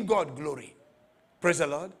giving God glory. Praise the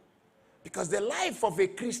Lord. Because the life of a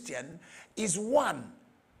Christian is one,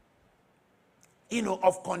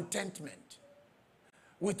 of contentment.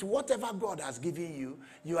 With whatever God has given you,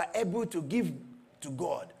 you are able to give to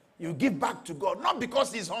God. You give back to God, not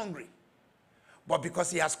because he's hungry, but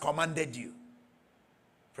because he has commanded you.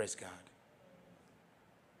 Praise God.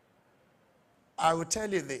 I will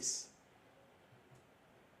tell you this.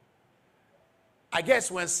 I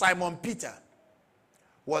guess when Simon Peter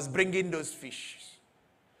was bringing those fish,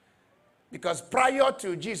 because prior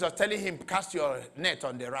to Jesus telling him, cast your net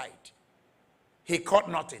on the right, he caught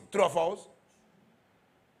nothing. True or false?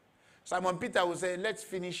 Simon Peter would say, let's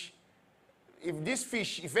finish. If this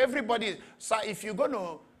fish, if everybody, if you're going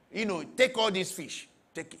to, take all these fish,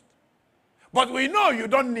 take it. But we know you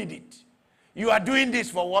don't need it. You are doing this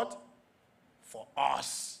for what? For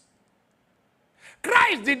us.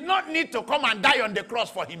 Christ did not need to come and die on the cross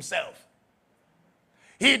for himself.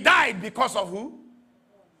 He died because of who?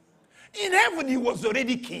 In heaven, he was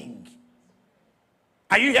already king.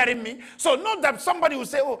 Are you hearing me? So not that somebody will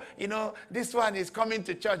say, oh, this one is coming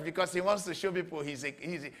to church because he wants to show people he's a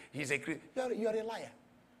Christian. You're a liar.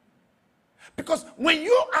 Because when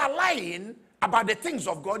you are lying about the things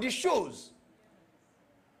of God, it shows.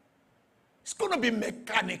 It's going to be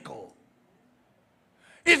mechanical.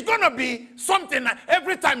 It's going to be something that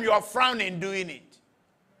every time you are frowning doing it.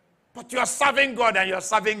 But you are serving God and you're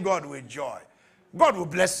serving God with joy. God will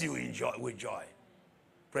bless you with joy.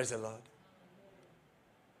 Praise the Lord.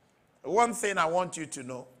 One thing I want you to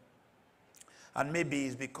know, and maybe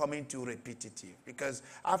it's becoming too repetitive, because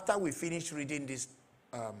after we finish reading this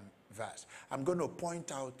verse, I'm going to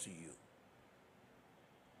point out to you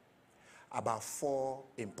about 4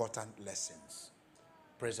 important lessons.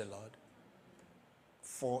 Praise the Lord.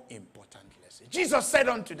 4 important lessons. Jesus said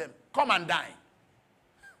unto them, come and dine.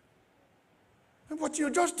 But you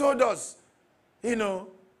just told us,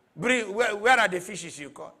 where are the fishes you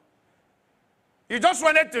caught? You just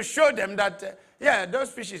wanted to show them that, those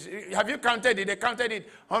fishes, have you counted it? They counted it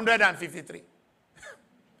 153.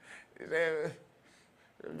 They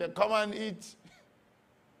come and eat.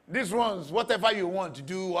 These ones, whatever you want,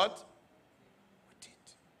 do what? With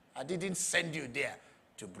it. I didn't send you there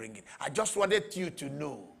to bring it. I just wanted you to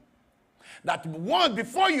know that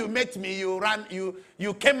before you met me,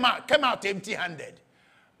 you came out empty-handed.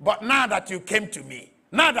 But now that you came to me,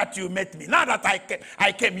 now that you met me, now that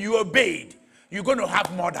I came, you obeyed. You're going to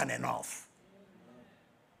have more than enough.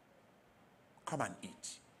 Come and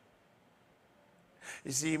eat.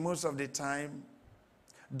 You see, most of the time,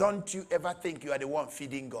 don't you ever think you are the one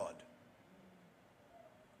feeding God?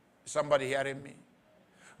 Somebody hearing me?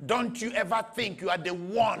 Don't you ever think you are the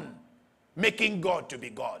one making God to be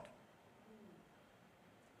God?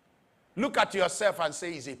 Look at yourself and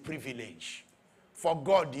say, it's a privilege for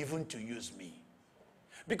God even to use me.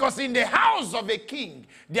 Because in the house of a king,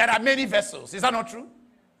 there are many vessels. Is that not true?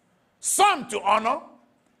 Some to honor,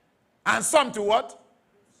 and some to what?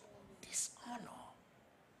 Dishonor.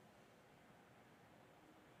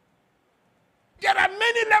 There are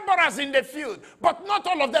many laborers in the field, but not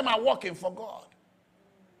all of them are working for God.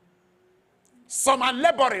 Some are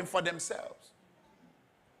laboring for themselves.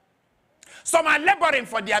 Some are laboring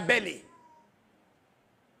for their belly.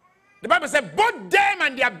 The Bible says, both them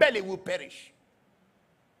and their belly will perish.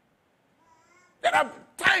 There are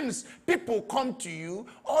times people come to you,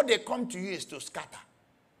 all they come to you is to scatter.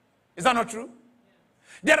 Is that not true?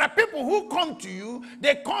 There are people who come to you,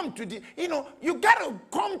 they come to the, you got to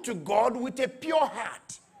come to God with a pure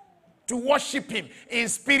heart to worship him in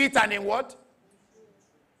spirit and in what?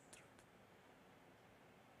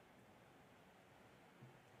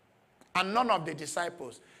 And none of the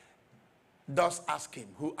disciples does ask him,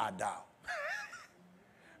 who art thou?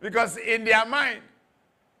 Because in their mind,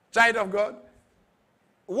 child of God,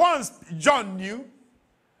 once John knew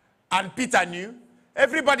and Peter knew,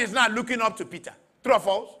 everybody is now looking up to Peter. True or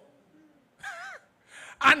false?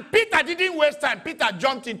 And Peter didn't waste time. Peter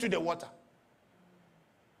jumped into the water.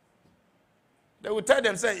 They will tell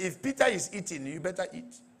themselves, if Peter is eating, you better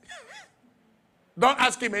eat. Don't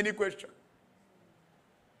ask him any question.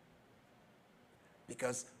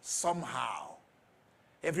 Because somehow,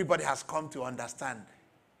 everybody has come to understand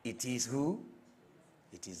it is who?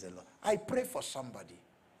 It is the Lord. I pray for somebody.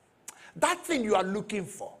 That thing you are looking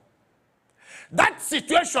for, that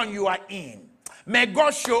situation you are in, may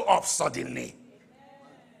God show up suddenly.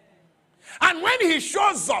 And when he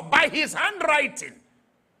shows up by his handwriting,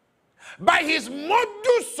 by his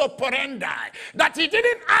modus operandi, that he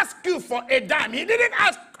didn't ask you for a dime, he didn't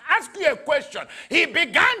ask you a question, he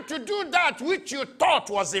began to do that which you thought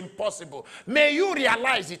was impossible. May you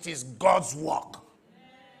realize it is God's work.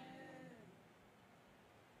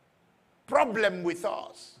 Problem with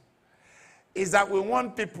us is that we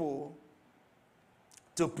want people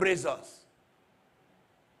to praise us.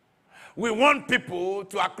 We want people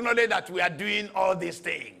to acknowledge that we are doing all these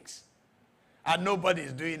things and nobody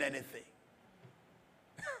is doing anything.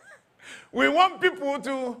 We want people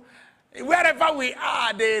to, wherever we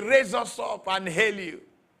are, they raise us up and hail you.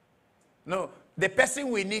 No, the person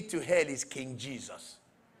we need to hail is King Jesus.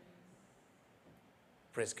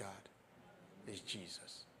 Praise God. It's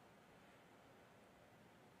Jesus.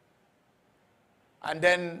 And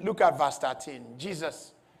then look at verse 13.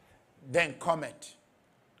 Jesus then cometh,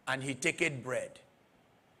 and he taketh bread,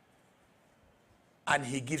 and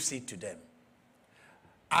he gives it to them.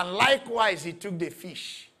 And likewise he took the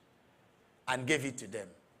fish and gave it to them.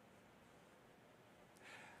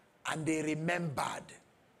 And they remembered.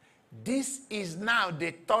 This is now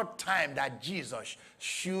the third time that Jesus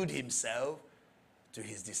showed himself to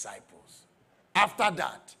his disciples. After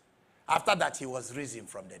that he was risen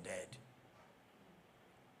from the dead.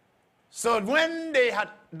 So when they had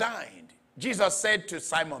dined, Jesus said to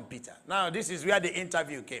Simon Peter, now this is where the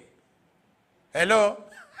interview came. Hello?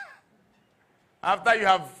 After you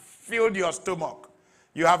have filled your stomach,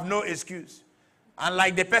 you have no excuse. And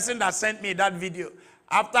like the person that sent me that video,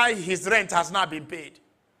 after his rent has not been paid,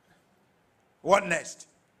 what next?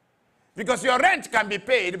 Because your rent can be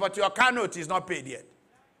paid, but your car note is not paid yet.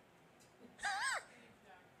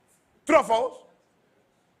 True or false?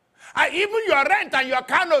 Even your rent and your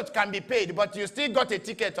car note can be paid, but you still got a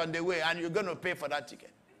ticket on the way and you're going to pay for that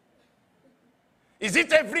ticket. Is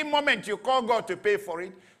it every moment you call God to pay for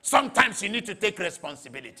it? Sometimes you need to take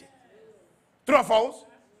responsibility. True or false?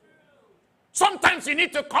 Sometimes you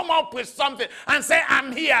need to come up with something and say,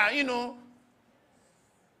 I'm here,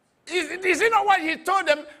 Is it not what he told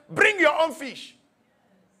them? Bring your own fish.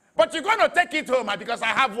 But you're going to take it home because I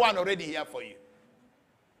have one already here for you.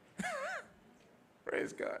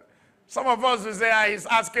 Praise God. Some of us will say, he's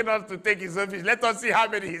asking us to take his own fish. Let us see how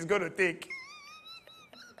many he's going to take.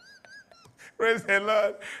 Praise the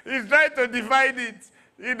Lord. He's trying to divide it,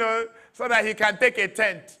 so that he can take a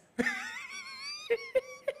tent.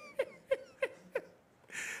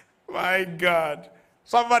 My God.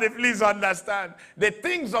 Somebody please understand. The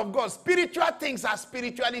things of God, spiritual things are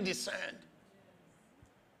spiritually discerned.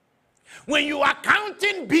 When you are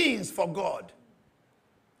counting beans for God,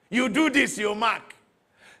 you do this, you mark.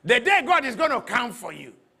 The day God is going to count for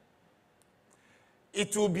you, you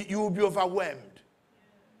will be overwhelmed.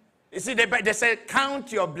 You see, they say,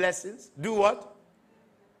 count your blessings. Do what?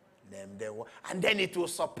 And then it will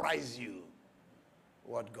surprise you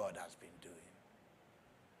what God has been doing.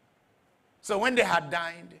 So when they had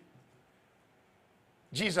dined,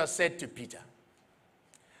 Jesus said to Peter,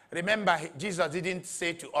 remember, Jesus didn't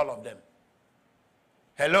say to all of them.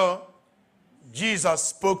 Hello? Jesus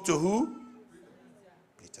spoke to who?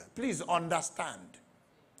 Peter. Please understand.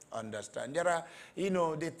 Understand. There are,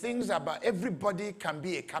 the things about everybody can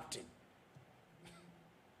be a captain.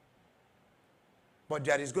 But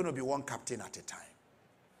there is going to be one captain at a time.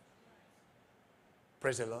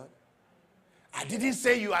 Praise the Lord. I didn't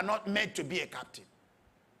say you are not meant to be a captain.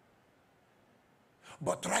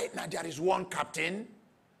 But right now there is one captain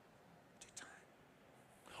at a time.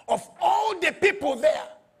 Of all the people there,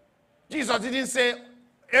 Jesus didn't say,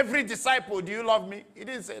 every disciple, do you love me? He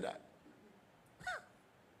didn't say that.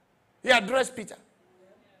 He addressed Peter.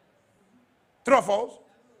 True or false?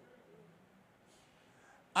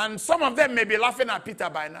 And some of them may be laughing at Peter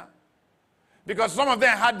by now. Because some of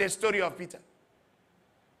them had the story of Peter.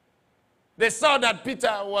 They saw that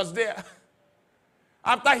Peter was there.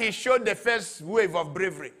 After he showed the first wave of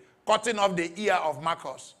bravery, cutting off the ear of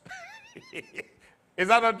Marcus. Is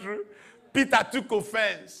that not true? Peter took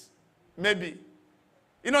offense. Maybe.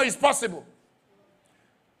 You know, it's possible.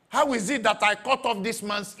 How is it that I cut off this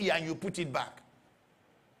man's ear and you put it back?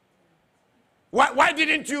 Why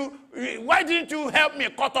didn't you help me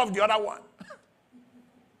cut off the other one?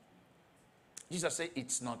 Jesus said,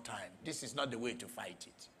 it's not time. This is not the way to fight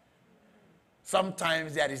it.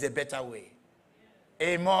 Sometimes there is a better way.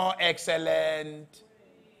 A more excellent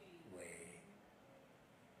way.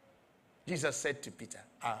 Jesus said to Peter,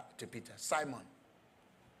 Simon,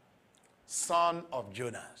 son of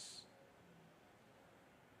Jonas,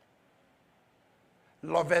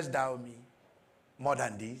 lovest thou me more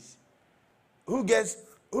than these? Who guess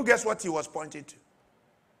what he was pointing to?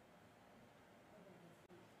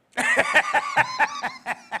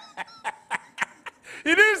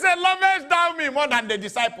 He didn't say, lovest thou me more than the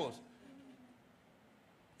disciples.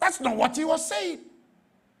 That's not what he was saying.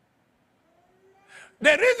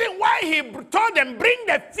 The reason why he told them, bring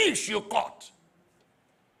the fish you caught,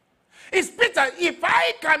 is, Peter, if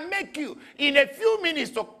I can make you in a few minutes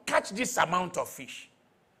to catch this amount of fish,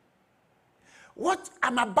 what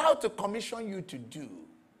I'm about to commission you to do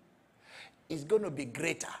is going to be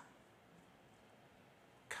greater.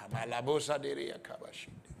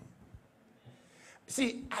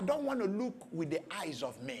 See, I don't want to look with the eyes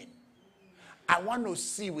of men. I want to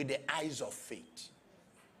see with the eyes of faith.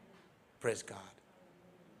 Praise God.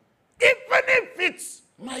 Even if it's,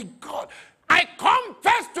 my God, I come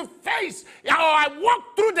face to face, or I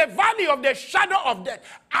walk through the valley of the shadow of death,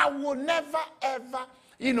 I will never, ever,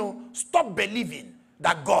 stop believing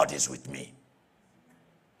that God is with me.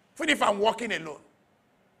 Even if I'm walking alone,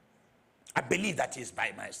 I believe that He's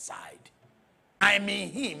by my side. I'm in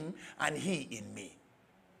Him and He in me.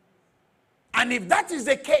 And if that is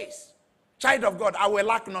the case, child of God, I will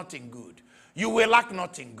lack nothing good. You will lack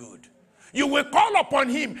nothing good. You will call upon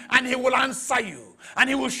Him and He will answer you. And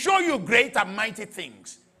He will show you great and mighty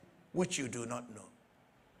things which you do not know.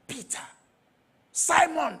 Peter,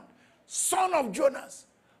 Simon, son of Jonas,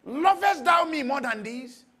 lovest thou me more than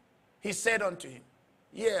these? He said unto him,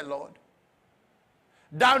 yea, Lord,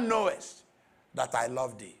 thou knowest that I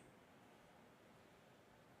love thee.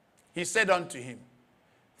 He said unto him,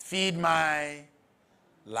 feed my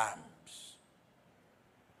lambs.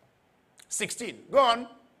 16. Go on,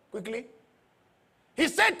 quickly. He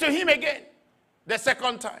said to him again, the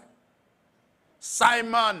second time,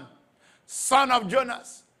 Simon, son of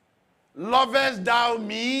Jonas, lovest thou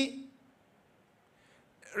me?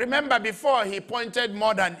 Remember before he said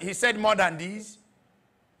more than these.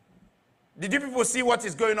 Did you people see what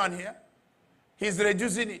is going on here? He's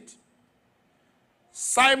reducing it.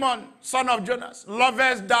 Simon, son of Jonas,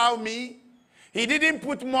 lovest thou me? He didn't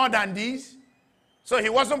put more than these. So he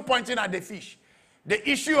wasn't pointing at the fish. The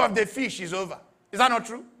issue of the fish is over. Is that not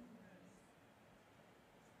true?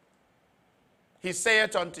 He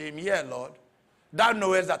saith unto him, yea, Lord, thou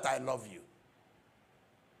knowest that I love you.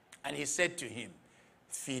 And he said to him,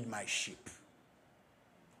 feed my sheep.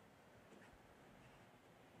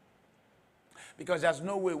 Because there's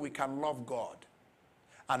no way we can love God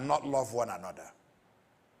and not love one another.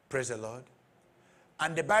 Praise the Lord.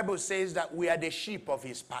 And the Bible says that we are the sheep of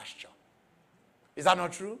His pasture. Is that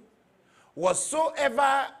not true?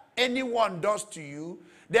 Whatsoever anyone does to you,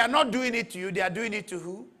 they are not doing it to you, they are doing it to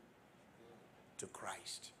who? To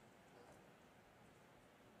Christ.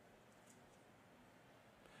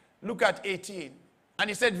 Look at 18. And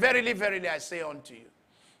he said, verily, verily, I say unto you,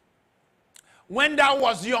 when thou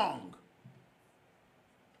was young,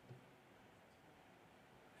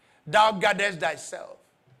 thou gatheredst thyself,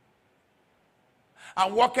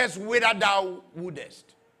 and walkest whither thou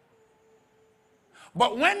wouldest.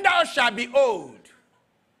 But when thou shalt be old,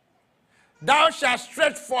 thou shalt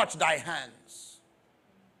stretch forth thy hands,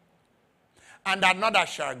 and another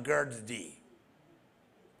shall gird thee,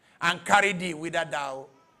 and carry thee whither thou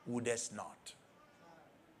wouldest not.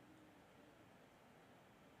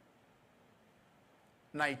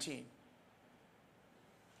 19.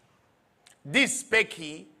 This spake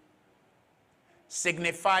he,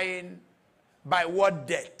 signifying by what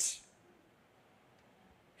death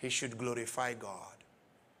he should glorify God.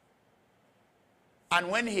 And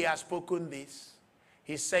when he has spoken this,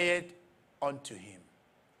 he said unto him,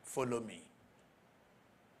 follow me.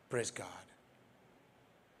 Praise God.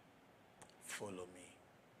 Follow me.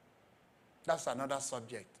 That's another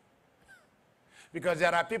subject. Because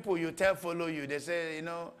there are people you tell follow you, they say,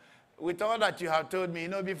 with all that you have told me,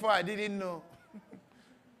 before I didn't know.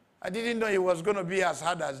 I didn't know it was going to be as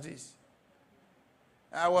hard as this.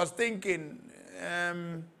 I was thinking,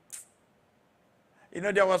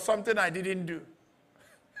 there was something I didn't do.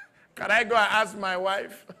 Can I go and ask my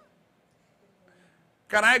wife?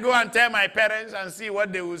 Can I go and tell my parents and see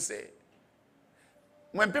what they will say?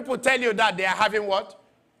 When people tell you that, they are having what?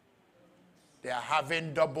 They are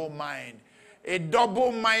having double mind. A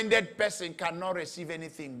double-minded person cannot receive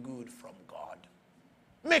anything good from God.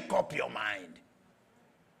 Make up your mind.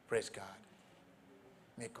 Praise God.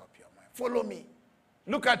 Make up your mind. Follow me.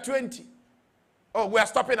 Look at 20. Oh, we are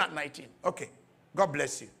stopping at 19. Okay. God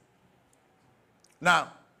bless you.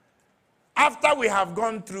 Now, after we have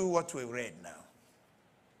gone through what we read now,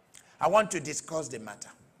 I want to discuss the matter.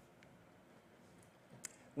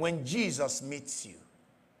 When Jesus meets you,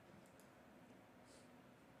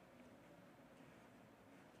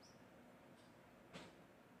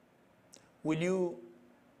 will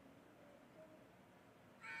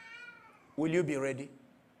you be ready?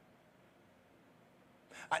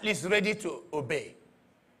 At least ready to obey.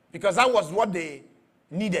 Because that was what they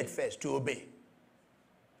needed first, to obey.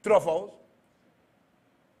 True or false?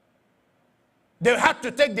 They had to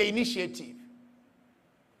take the initiative.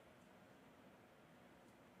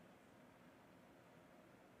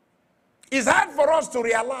 It's hard for us to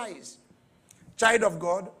realize, child of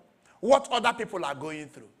God, what other people are going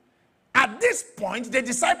through. At this point, the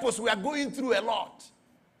disciples were going through a lot.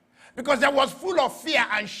 Because they was full of fear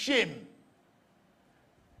and shame.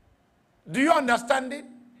 Do you understand it?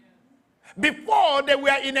 Before, they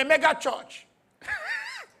were in a mega church.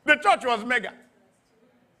 The church was mega.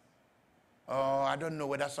 Oh, I don't know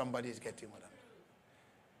whether somebody is getting what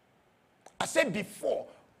I said before,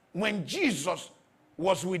 when Jesus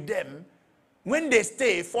was with them, when they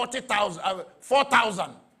stay 40,000,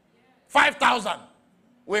 4,000, 5,000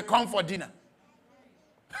 will come for dinner.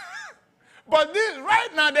 But this, right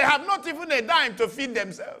now, they have not even a dime to feed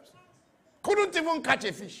themselves. Couldn't even catch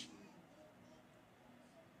a fish.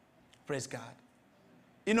 Praise God.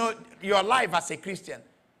 Your life as a Christian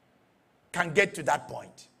can get to that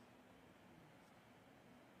point.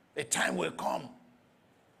 A time will come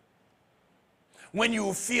when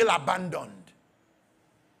you feel abandoned,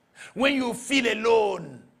 when you feel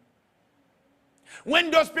alone,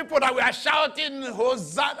 when those people that were shouting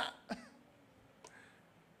Hosanna,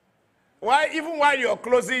 even while you're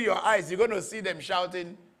closing your eyes, you're going to see them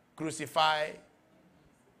shouting crucify.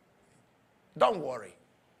 Don't worry,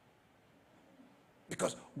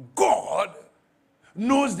 because God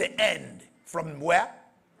knows the end from where?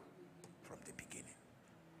 From the beginning.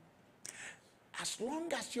 As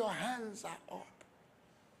long as your hands are up.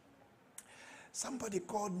 Somebody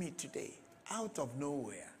called me today out of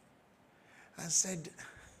nowhere and said,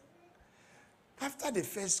 after the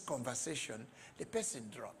first conversation, the person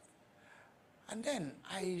dropped. And then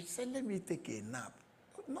I said, let me take a nap.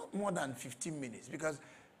 Not more than 15 minutes, because,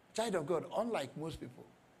 child of God, unlike most people,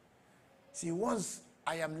 see, once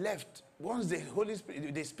I am left, once the Holy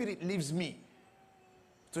Spirit, the Spirit leaves me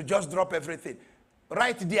to just drop everything,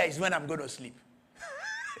 right there is when I'm going to sleep.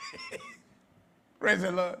 Praise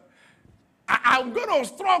the Lord. I'm going to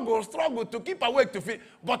struggle to keep awake to feel.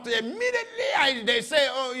 But immediately they say,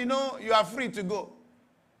 oh, you are free to go.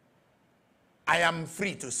 I am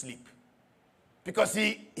free to sleep. Because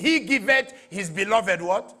he giveth his beloved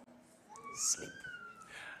what? Sleep.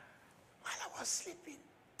 While I was sleeping,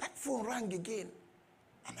 that phone rang again.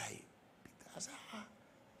 And I said,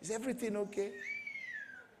 is everything okay?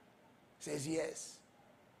 He says, yes.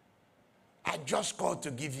 I just called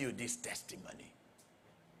to give you this testimony.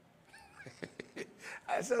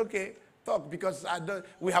 I said, okay, talk, because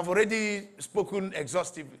we have already spoken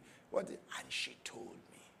exhaustively. And she told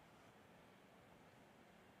me.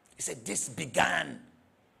 He said, this began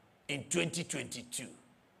in 2022.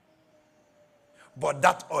 But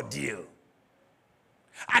that ordeal,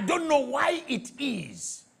 I don't know why it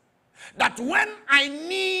is that when I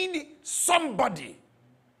need somebody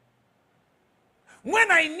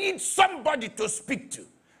to speak to,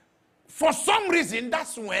 for some reason,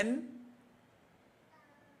 that's when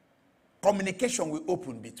communication will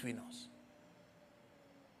open between us.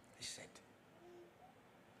 He said,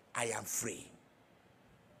 I am free.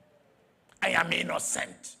 I am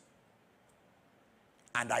innocent.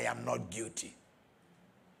 And I am not guilty.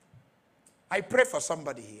 I pray for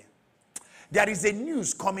somebody here. There is a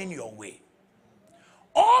news coming your way.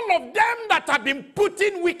 All of them that have been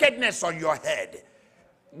putting wickedness on your head,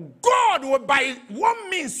 God will, by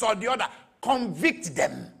one means or the other, convict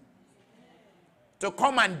them to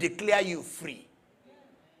come and declare you free,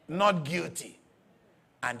 not guilty,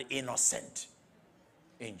 and innocent.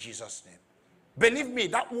 In Jesus' name. Believe me,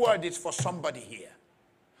 that word is for somebody here.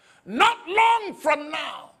 Not long from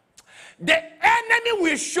now, the enemy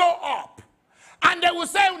will show up and they will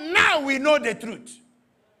say, now we know the truth.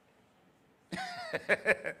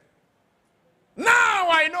 Now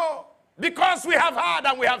I know, because we have heard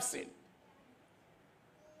and we have seen.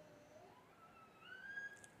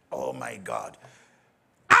 Oh my God.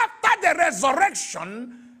 After the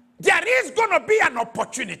resurrection, there is going to be an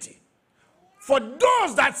opportunity for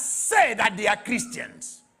those that say that they are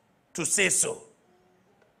Christians to say so.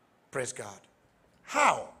 Praise God.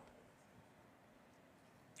 How?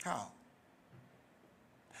 How?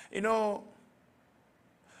 You know,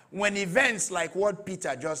 when events like what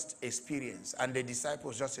Peter just experienced and the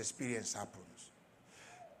disciples just experienced happens,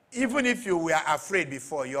 even if you were afraid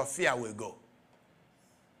before, your fear will go.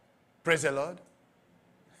 Praise the Lord.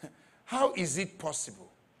 How is it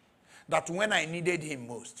possible that when I needed him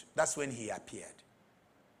most, that's when he appeared?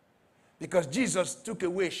 Because Jesus took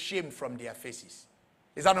away shame from their faces.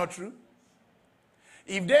 Is that not true?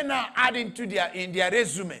 If they now add into in their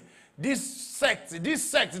resume, this sect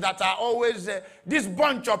that are always, this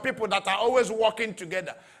bunch of people that are always working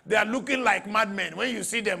together, they are looking like madmen when you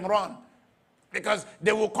see them run. Because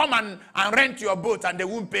they will come and rent your boat and they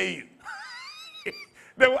won't pay you.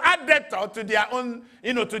 They will add that to their own,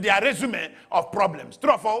 to their resume of problems.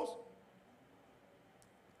 True or false?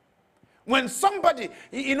 When somebody,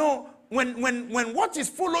 when what is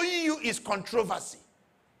following you is controversy,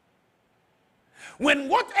 when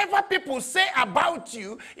whatever people say about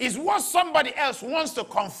you is what somebody else wants to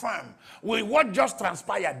confirm with what just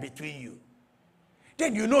transpired between you,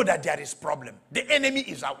 then you know that there is problem. The enemy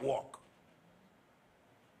is at work.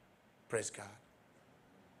 Praise God.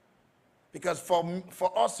 Because for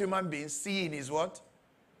us human beings, seeing is what?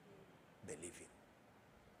 Believing.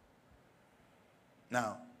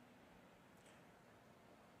 Now,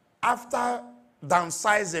 after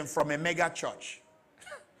downsizing from a mega church,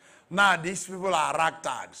 now these people are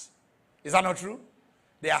ragtags. Is that not true?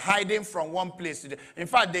 They are hiding from one place to the. In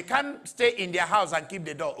fact, they can't stay in their house and keep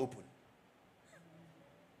the door open.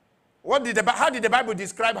 How did the Bible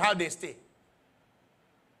describe how they stay?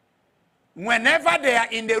 Whenever they are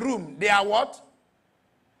in the room, they are what?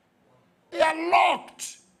 They are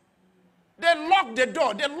locked. They lock the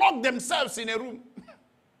door. They lock themselves in a room.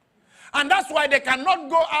 And that's why they cannot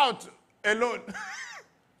go out alone.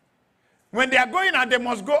 When they are going out, they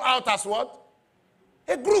must go out as what?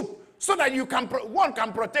 A group. So that one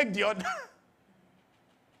can protect the other.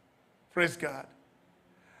 Praise God.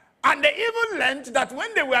 And they even learned that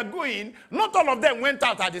when they were going, not all of them went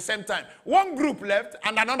out at the same time. One group left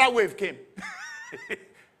and another wave came.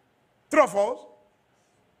 True or false?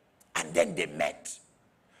 And then they met.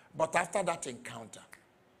 But after that encounter,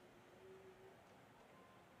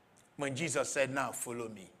 when Jesus said, now follow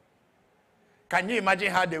me. Can you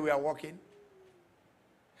imagine how they were walking?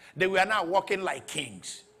 They were now walking like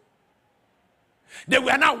kings. They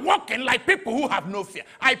were now walking like people who have no fear.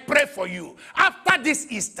 I pray for you. After this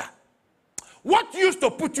Easter, what used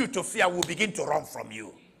to put you to fear will begin to run from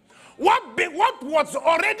you. What was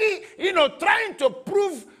already, trying to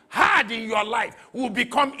prove hard in your life will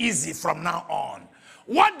become easy from now on.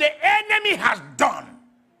 What the enemy has done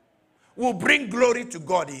will bring glory to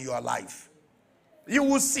God in your life. You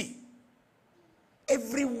will see.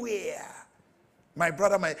 Everywhere. My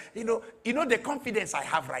brother, the confidence I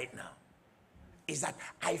have right now is that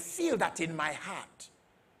I feel that in my heart,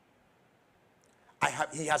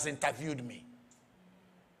 he has interviewed me.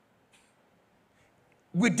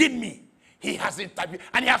 Within me, he has interviewed,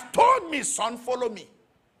 and he has told me, son, follow me.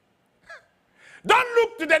 Don't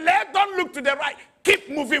look to the left, don't look to the right. Keep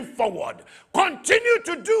moving forward. Continue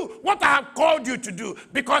to do what I have called you to do,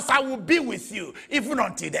 because I will be with you even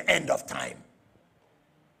until the end of time.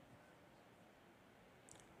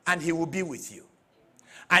 And he will be with you.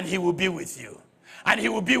 And he will be with you. And he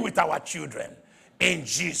will be with our children. In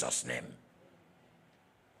Jesus' name.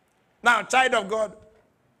 Now, child of God,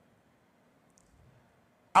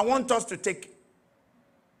 I want us to take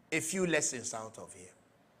a few lessons out of here.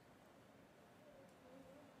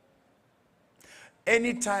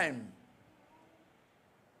 Anytime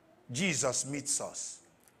Jesus meets us,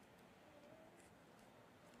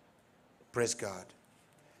 praise God,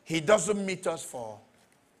 he doesn't meet us for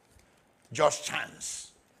just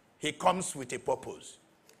chance. He comes with a purpose.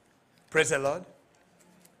 Praise the Lord.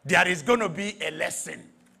 There is going to be a lesson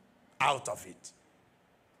out of it.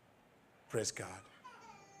 Praise God.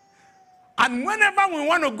 And whenever we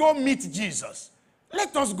want to go meet Jesus,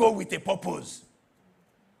 let us go with a purpose.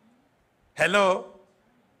 Hello?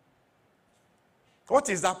 What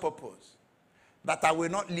is that purpose? That I will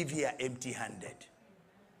not live here empty-handed.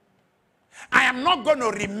 I am not going to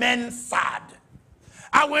remain sad.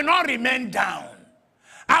 I will not remain down.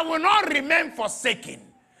 I will not remain forsaken,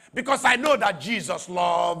 because I know that Jesus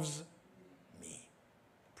loves me.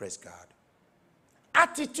 Praise God.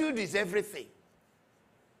 Attitude is everything.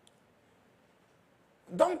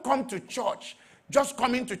 Don't come to church just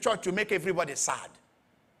coming to church to make everybody sad.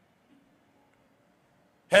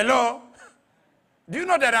 Hello? Do you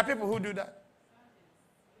know there are people who do that?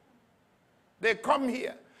 They come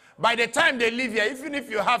here. By the time they leave here, even if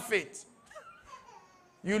you have faith,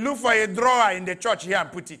 you look for a drawer in the church here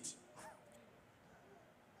and put it.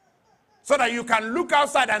 So that you can look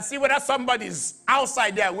outside and see whether somebody is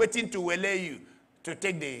outside there waiting to waylay you to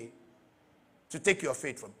take your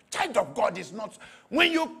faith from. Child of God is not.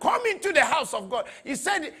 When you come into the house of God, he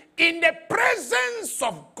said, in the presence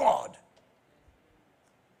of God,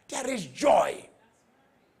 there is joy.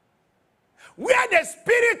 Where the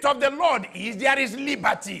Spirit of the Lord is, there is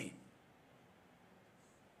liberty.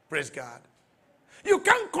 Praise God. You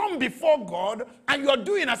can't come before God and you're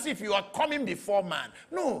doing as if you are coming before man.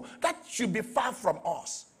 No, that should be far from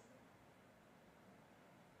us.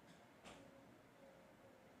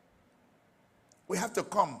 We have to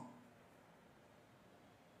come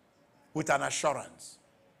with an assurance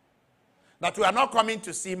that we are not coming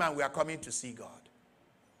to see man, we are coming to see God.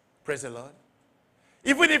 Praise the Lord.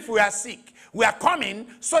 Even if we are sick, we are coming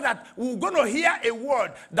so that we're going to hear a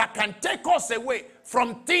word that can take us away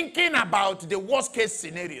from thinking about the worst case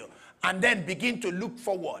scenario and then begin to look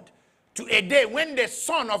forward to a day when the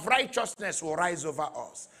Son of Righteousness will rise over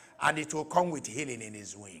us and it will come with healing in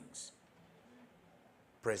his wings.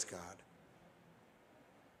 Praise God.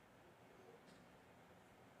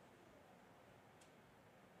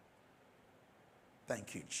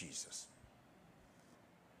 Thank you, Jesus.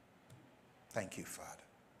 Thank you, Father.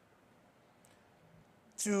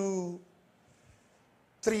 2,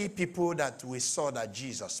 3 people that we saw that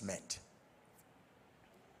Jesus met.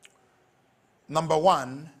 Number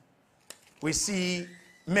 1, we see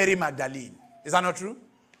Mary Magdalene. Is that not true?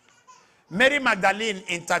 Mary Magdalene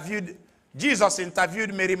Jesus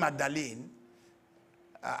interviewed Mary Magdalene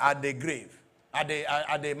at the grave, at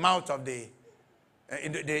the mouth of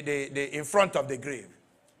in front of the grave,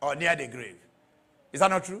 or near the grave. Is that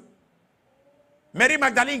not true? Mary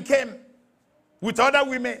Magdalene came with other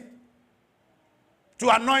women to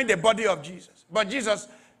anoint the body of Jesus. But Jesus,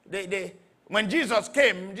 when Jesus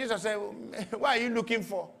came, Jesus said, what are you looking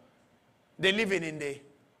for? The living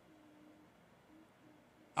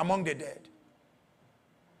among the dead.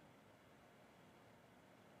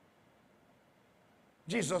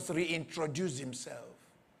 Jesus reintroduced himself.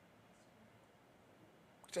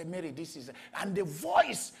 He said, Mary, this is... And the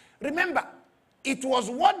voice, remember, it was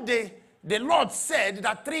what the Lord said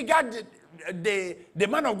that triggered the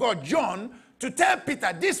man of God, John, to tell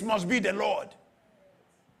Peter, this must be the Lord.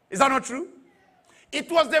 Is that not true? It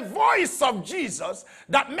was the voice of Jesus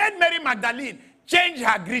that made Mary Magdalene change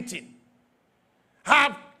her greeting.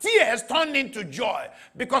 Her tears turned into joy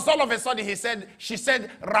because all of a sudden she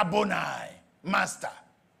said, Rabboni, Master.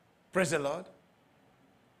 Praise the Lord.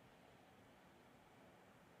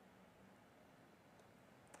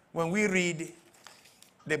 When we read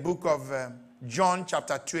the book of John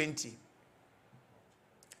chapter 20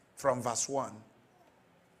 from verse 1,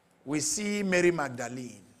 we see Mary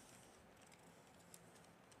Magdalene.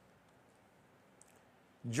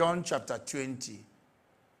 John chapter 20.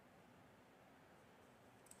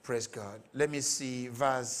 Praise God. Let me see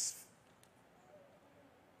verse.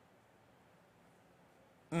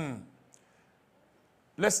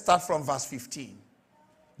 Let's start from verse 15.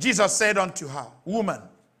 Jesus said unto her, Woman,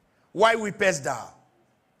 why weepest thou?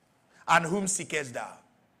 And whom seekest thou?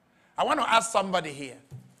 I want to ask somebody here.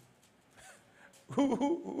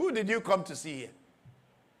 Who did you come to see here?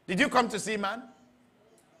 Did you come to see man?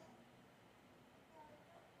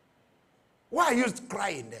 Why are you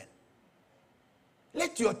crying then?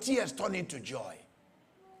 Let your tears turn into joy.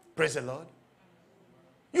 Praise the Lord.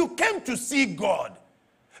 You came to see God.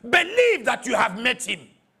 Believe that you have met him.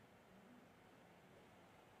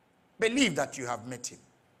 Believe that you have met him.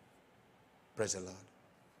 Praise the Lord.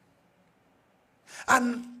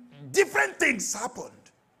 And different things happened.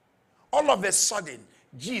 All of a sudden,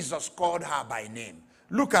 Jesus called her by name.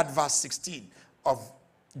 Look at verse 16 of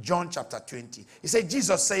John chapter 20. He said,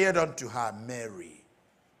 Jesus said unto her, Mary.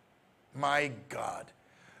 My God.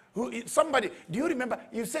 Somebody, do you remember?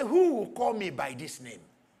 You say, who will call me by this name?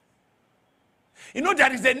 You know,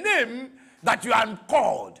 there is a name that you are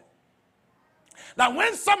called. Now,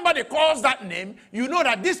 when somebody calls that name, you know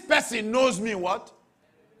that this person knows me what?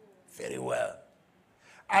 Very well.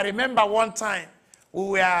 I remember one time we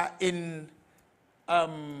were in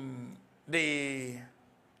the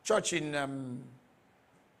church in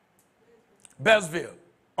Bellsville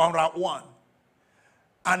on Route 1.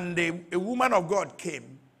 And a woman of God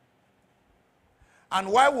came. And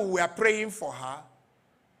while we were praying for her,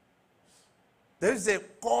 they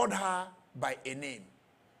called her by a name.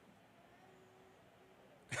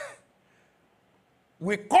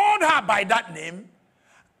 We called her by that name,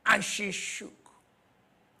 and she shook.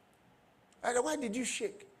 I said, why did you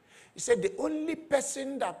shake? He said, the only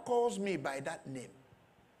person that calls me by that name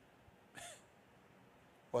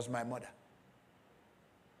was my mother.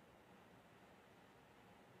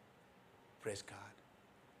 Praise God.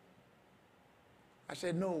 I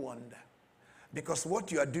said, no wonder. Because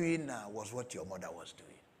what you are doing now was what your mother was doing.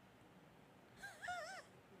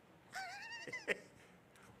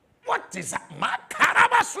 What is that?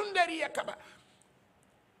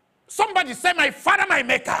 Somebody say, my father, my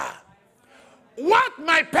maker. What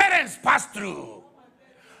my parents passed through,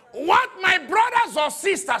 what my brothers or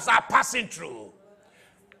sisters are passing through,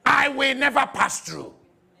 I will never pass through.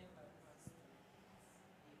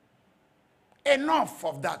 Enough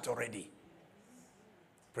of that already.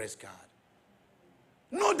 Praise God.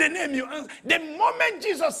 Know the name you answer. The moment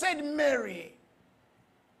Jesus said Mary,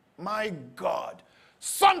 my God,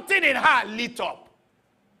 something in her lit up.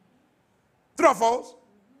 True or false?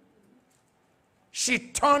 She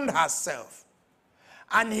turned herself.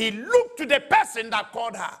 And he looked to the person that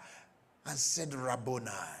called her and said,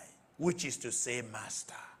 Rabboni, which is to say,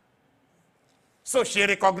 Master. So she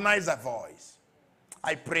recognized a voice.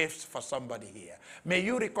 I pray for somebody here. May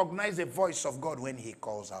you recognize the voice of God when he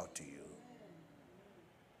calls out to you.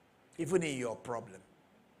 Even in your problem.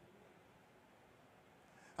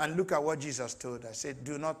 And look at what Jesus told us. He said,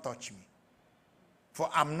 do not touch me, for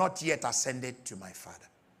I'm not yet ascended to my Father.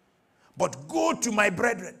 But go to my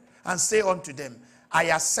brethren and say unto them, I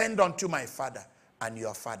ascend unto my Father and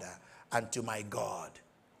your Father, and to my God,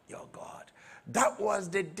 your God. That was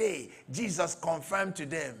the day Jesus confirmed to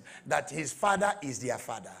them that his Father is their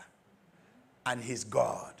Father and his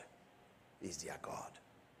God is their God.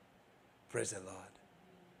 Praise the Lord.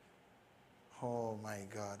 Oh my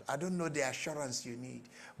God. I don't know the assurance you need,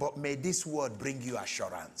 but may this word bring you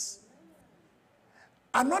assurance.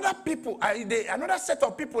 Another set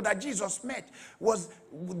of people that Jesus met was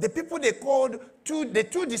the people they called the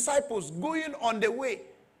two disciples going on the way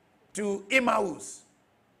to Emmaus.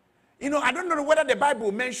 You know, I don't know whether the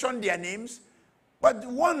Bible mentioned their names, but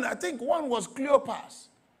I think one was Cleopas.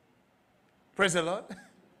 Praise the Lord.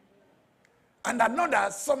 And another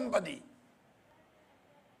somebody.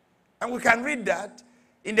 And we can read that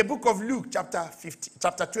in the book of Luke, chapter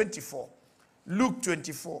 24. Luke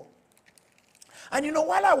 24. And you know,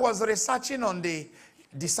 while I was researching on the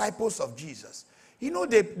disciples of Jesus, you know,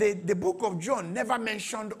 the book of John never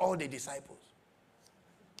mentioned all the disciples.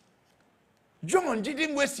 John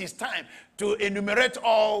didn't waste his time to enumerate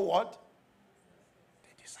all what?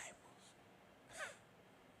 The disciples.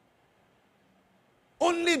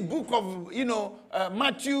 Only book of, you know,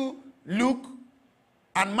 Matthew, Luke,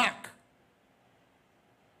 and Mark.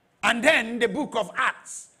 And then the book of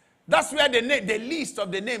Acts. That's where the list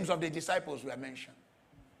of the names of the disciples were mentioned.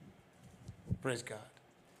 Praise God.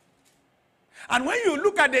 And when you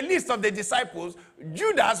look at the list of the disciples,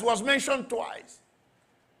 Judas was mentioned twice.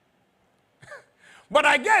 But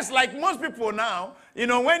I guess, like most people now, you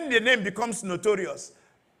know, when the name becomes notorious,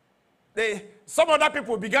 some other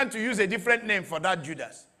people began to use a different name for that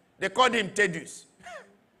Judas. They called him Thaddeus.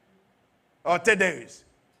 Or Thaddeus.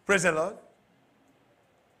 Praise the Lord.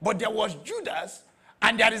 But there was Judas,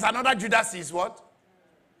 and there is another Judas is what?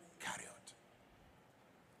 Iscariot.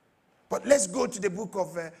 But let's go to the book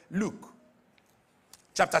of Luke,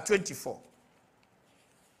 chapter 24.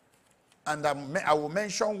 And I will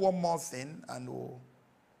mention one more thing, and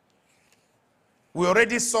we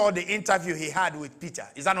already saw the interview he had with Peter.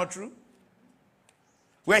 Is that not true?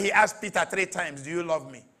 Where he asked Peter 3 times, do you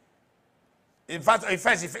love me? In fact,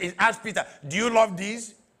 first he asked Peter, do you love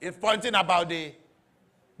these? He's pointing about the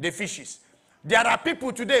fishes. There are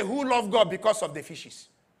people today who love God because of the fishes.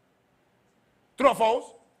 True or false?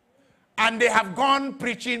 And they have gone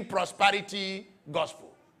preaching prosperity gospel.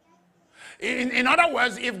 In other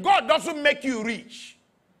words, if God doesn't make you rich,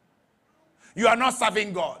 you are not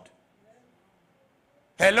serving God.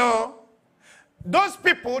 Hello? Those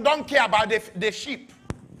people don't care about the sheep.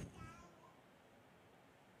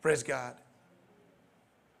 Praise God.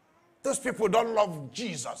 Those people don't love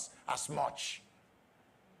Jesus as much.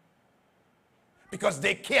 Because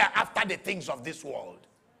they care after the things of this world.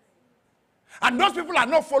 And those people are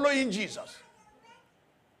not following Jesus.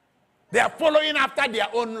 They are following after their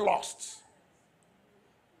own lusts.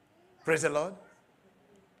 Praise the Lord.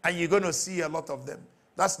 And you're going to see a lot of them.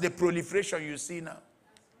 That's the proliferation you see now.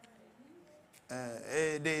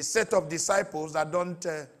 The set of disciples that don't,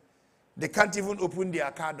 they can't even open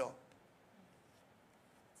their car door.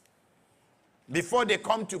 Before they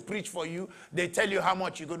come to preach for you, they tell you how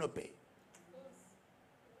much you're going to pay.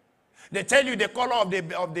 They tell you the color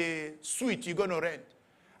of the suite you're going to rent.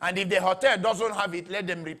 And if the hotel doesn't have it, let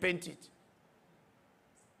them repaint it.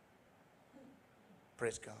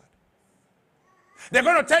 Praise God. They're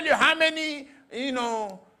going to tell you how many,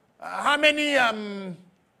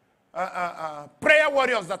 prayer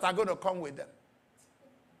warriors that are going to come with them.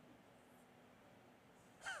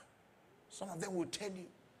 Some of them will tell you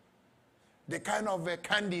the kind of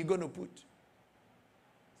candy you're going to put.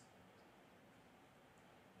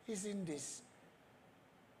 Isn't this?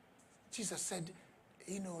 Jesus said,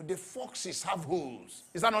 the foxes have holes.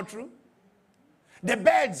 Is that not true? The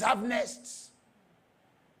birds have nests.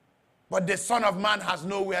 But the Son of Man has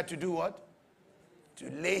nowhere to do what? To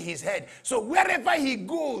lay his head. So wherever he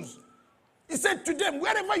goes, he said to them,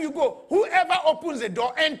 wherever you go, whoever opens the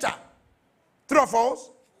door, enter. True or false?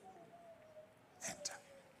 Enter.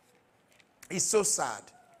 It's so sad.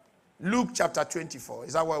 Luke chapter 24.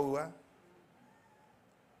 Is that where we were?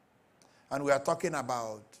 And we are talking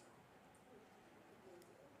about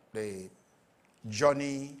the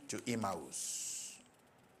journey to Emmaus.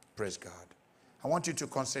 Praise God. I want you to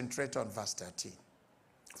concentrate on verse 13.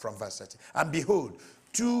 From verse 13. And behold,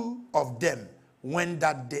 two of them went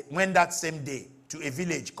that same day to a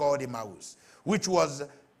village called Emmaus, which was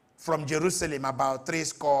from Jerusalem about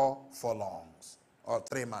 80 furlongs, or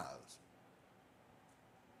 3 miles.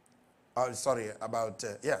 Oh, sorry, about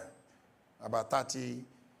 30,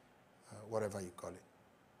 whatever you call it.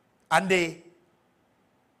 And they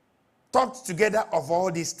talked together of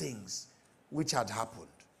all these things which had happened.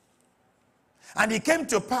 And it came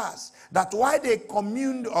to pass that while they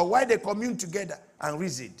communed together and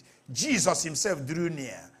reasoned, Jesus himself drew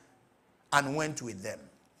near and went with them.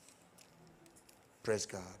 Praise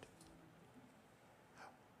God.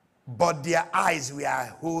 But their eyes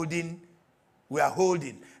were holding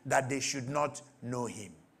that they should not know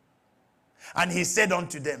him. And he said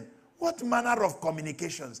unto them, what manner of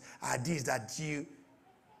communications are these that you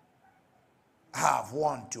have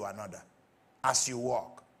one to another as you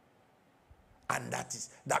walk? And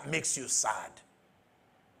that makes you sad.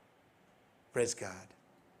 Praise God.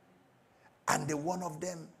 And the one of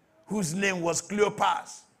them, whose name was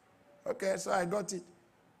Cleopas. Okay, so I got it.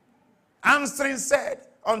 Answering said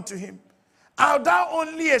unto him, art thou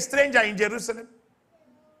only a stranger in Jerusalem?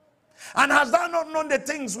 And hast thou not known the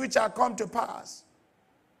things which are come to pass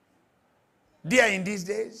there in these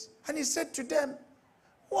days? And he said to them,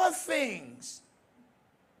 what things?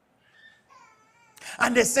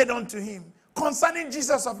 And they said unto him, concerning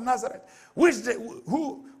Jesus of Nazareth,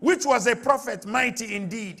 which was a prophet, mighty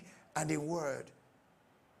indeed and in word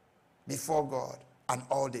before God and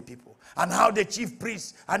all the people, and how the chief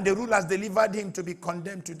priests and the rulers delivered him to be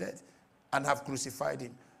condemned to death and have crucified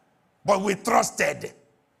him. But we trusted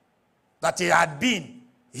that he had been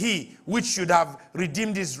he which should have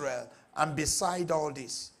redeemed Israel. And beside all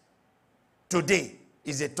this, today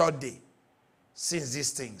is the 3rd day since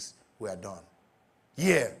these things were done.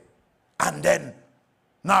 Yeah. And then,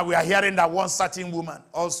 now we are hearing that one certain woman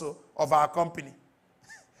also of our company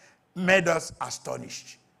made us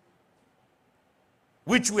astonished,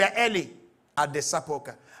 which were early at the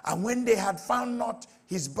sepulchre. And when they had found not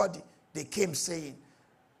his body, they came saying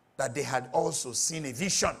that they had also seen a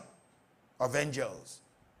vision of angels,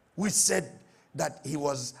 which said that he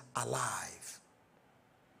was alive.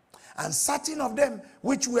 And certain of them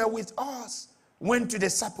which were with us went to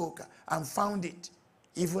the sepulchre and found it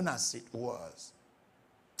even as it was,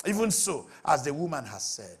 even so as the woman has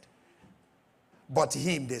said. But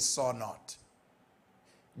him they saw not.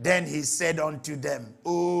 Then he said unto them,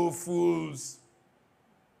 O fools,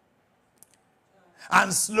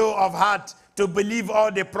 and slow of heart to believe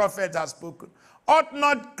all the prophets have spoken. Ought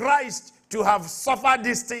not Christ to have suffered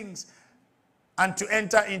these things and to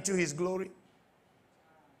enter into his glory?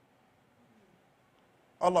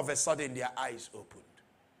 All of a sudden their eyes opened.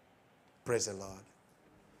 Praise the Lord.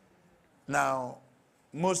 Now,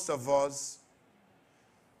 most of us,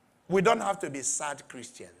 we don't have to be sad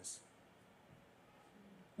Christians.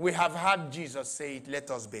 We have heard Jesus say it, let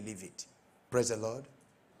us believe it. Praise the Lord.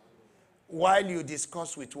 While you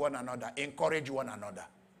discuss with one another, encourage one another.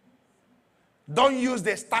 Don't use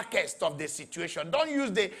the starkest of the situation. Don't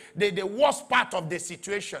use the worst part of the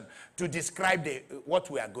situation to describe what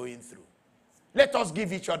we are going through. Let us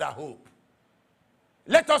give each other hope.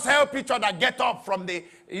 Let us help each other get up from the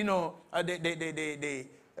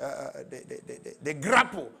the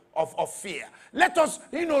grapple of fear. Let us,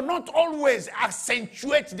 not always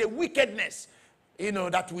accentuate the wickedness,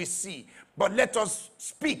 that we see. But let us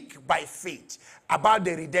speak by faith about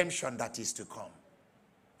the redemption that is to come.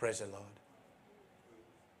 Praise the Lord.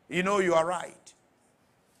 You are right.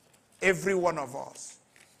 Every one of us,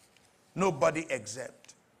 nobody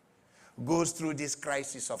except, goes through this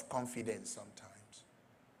crisis of confidence sometimes.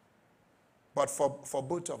 But for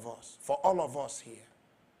both of us, for all of us here,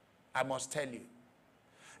 I must tell you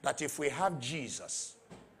that if we have Jesus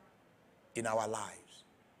in our lives,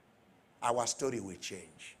 our story will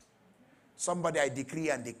change. Somebody, I decree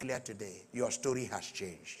and declare today, your story has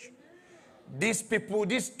changed. These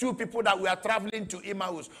two people that we are traveling to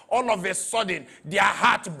Emmaus, all of a sudden, their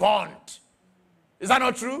heart burned. Is that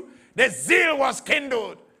not true? The zeal was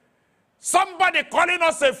kindled. Somebody calling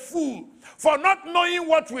us a fool for not knowing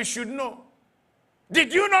what we should know.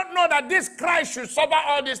 Did you not know that this Christ should suffer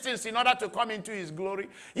all these things in order to come into his glory?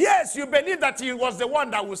 Yes, you believe that he was the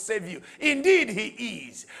one that will save you. Indeed, he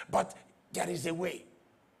is. But there is a way.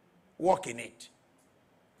 Walk in it.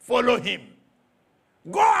 Follow him.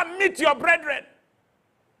 Go and meet your brethren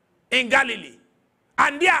in Galilee.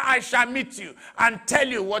 And there I shall meet you and tell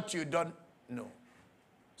you what you don't know.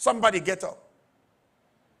 Somebody get up.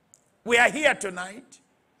 We are here tonight,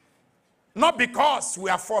 not because we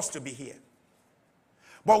are forced to be here,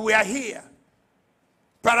 but we are here,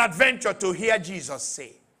 peradventure, to hear Jesus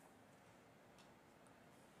say,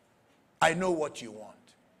 I know what you want.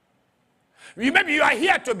 Maybe you are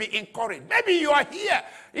here to be encouraged. Maybe you are here,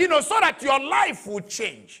 so that your life will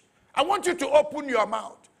change. I want you to open your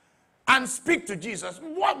mouth and speak to Jesus.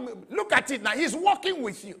 Look at it now. He's walking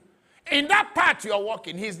with you. In that part you are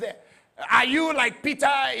walking, he's there. Are you like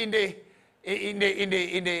Peter in the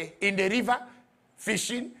river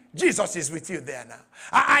fishing? Jesus is with you there now.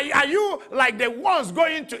 Are you like the ones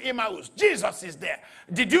going to Emmaus? Jesus is there.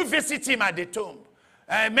 Did you visit him at the tomb?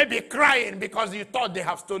 Maybe crying because you thought they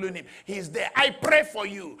have stolen him. He's there. I pray for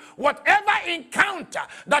you. Whatever encounter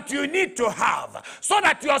that you need to have so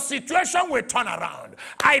that your situation will turn around,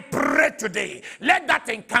 I pray today, let that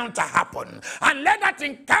encounter happen. And let that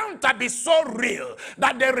encounter be so real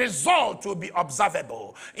that the result will be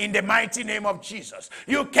observable in the mighty name of Jesus.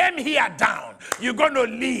 You came here down. You're going to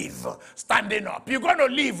leave standing up. You're going to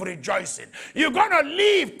leave rejoicing. You're going to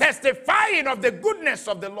leave testifying of the goodness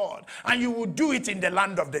of the Lord. And you will do it in the land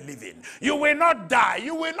of the living. You will not die.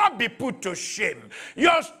 You will not be put to shame.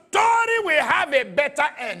 Your story will have a better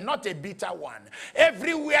end, not a bitter one.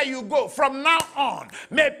 Everywhere you go from now on,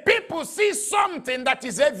 may people see something that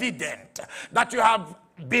is evident, that you have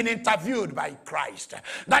been interviewed by Christ,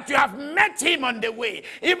 that you have met him on the way,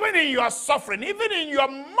 even in your suffering, even in your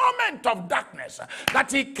moment of darkness,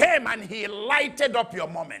 that he came and he lighted up your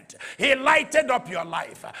moment. He lighted up your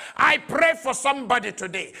life. I pray for somebody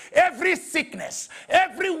today. Every sickness,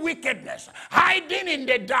 every wickedness, hiding in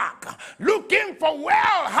the dark, looking for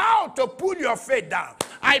how to pull your faith down.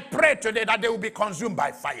 I pray today that they will be consumed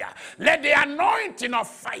by fire. Let the anointing of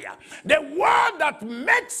fire, the word that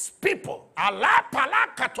makes people,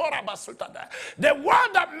 the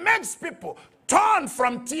word that makes people turn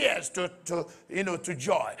from tears to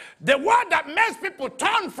joy. The word that makes people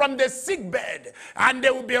turn from the sick bed and they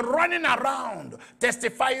will be running around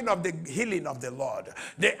testifying of the healing of the Lord.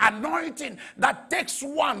 The anointing that takes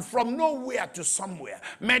one from nowhere to somewhere.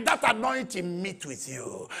 May that anointing meet with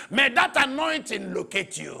you. May that anointing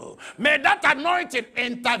locate you. May that anointing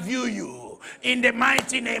interview you. In the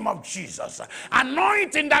mighty name of Jesus.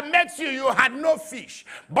 Anointing that makes you had no fish,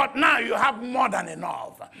 but now you have more than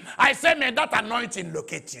enough. I say, may that anointing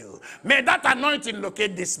locate you. May that anointing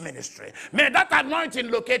locate this ministry. May that anointing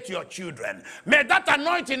locate your children. May that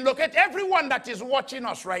anointing locate everyone that is watching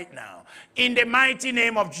us right now. In the mighty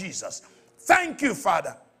name of Jesus. Thank you,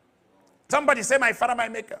 Father. Somebody say, my Father, my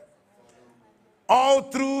Maker. All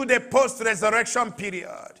through the post-resurrection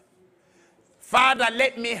period, Father,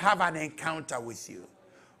 let me have an encounter with you.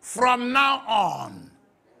 From now on,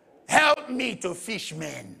 help me to fish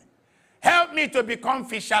men. Help me to become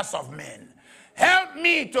fishers of men. Help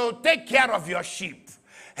me to take care of your sheep.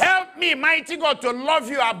 Help me, mighty God, to love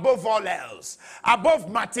you above all else, above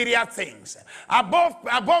material things, above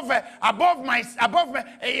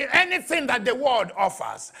anything that the world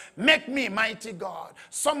offers. Make me, mighty God,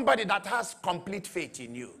 somebody that has complete faith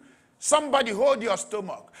in you. Somebody hold your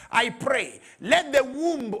stomach. I pray, let the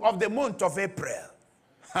womb of the month of April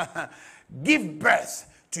give birth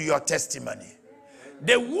to your testimony.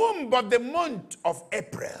 The womb of the month of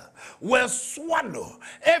April will swallow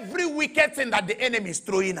every wicked thing that the enemy is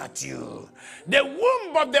throwing at you. The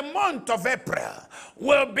womb of the month of April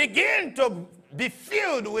will begin to be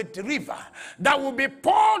filled with river that will be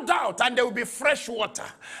poured out, and there will be fresh water.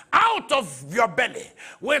 Out of your belly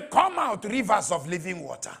will come out rivers of living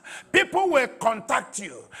water. People will contact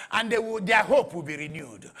you, and their hope will be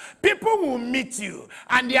renewed. People will meet you,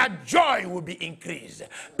 and their joy will be increased.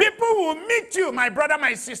 People will meet you, my brother,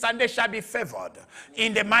 my sister, and they shall be favored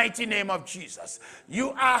in the mighty name of Jesus.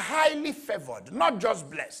 You are highly favored, not just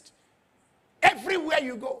blessed. Everywhere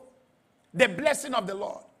you go, the blessing of the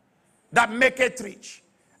Lord that maketh rich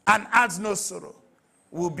and adds no sorrow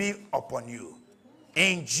will be upon you.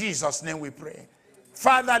 In Jesus' name we pray.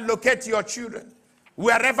 Father, locate your children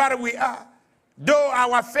wherever we are. Though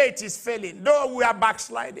our faith is failing, though we are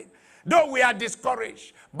backsliding, though we are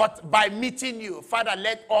discouraged, but by meeting you, Father,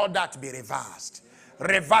 let all that be reversed.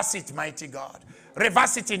 Reverse it, mighty God.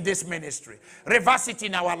 Reverse it in this ministry. Reverse it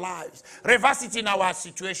in our lives. Reverse it in our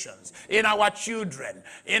situations, in our children,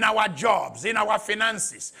 in our jobs, in our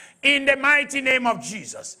finances. In the mighty name of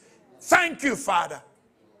Jesus. Thank you, Father.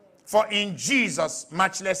 For in Jesus'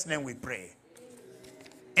 matchless name we pray.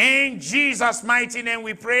 In Jesus' mighty name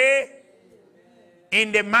we pray.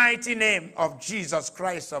 In the mighty name of Jesus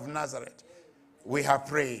Christ of Nazareth, we have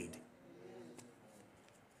prayed.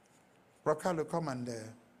 Rocalo, come and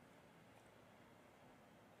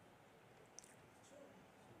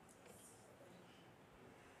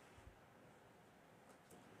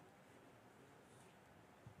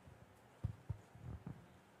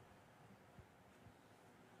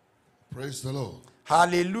Praise the Lord.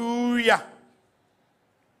 Hallelujah.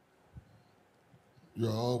 You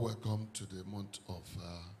are all welcome to the month of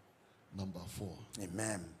number 4.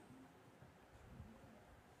 Amen.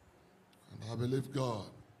 And I believe God,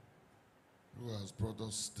 who has brought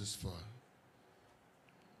us this far,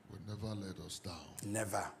 will never let us down.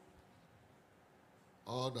 Never.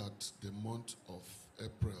 All that the month of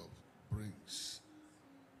April brings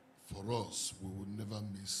for us, we will never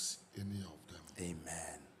miss any of them.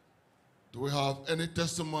 Amen. Do we have any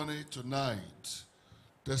testimony tonight?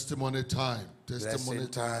 Testimony time. Testimony Blessing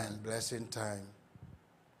time. Blessing time.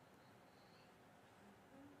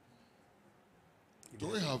 Do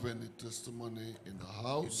we have any testimony in the If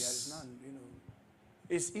house? there is none,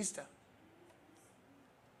 It's Easter.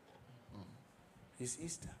 It's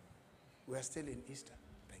Easter. We are still in Easter.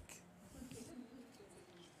 Thank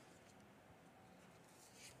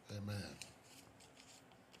you. Amen.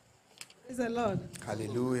 Praise the Lord.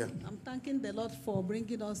 Hallelujah. I'm thanking the Lord for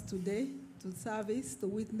bringing us today to service, to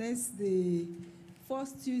witness the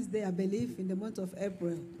first Tuesday, I believe, in the month of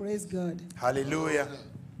April. Praise God. Hallelujah.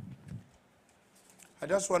 I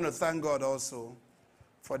just want to thank God also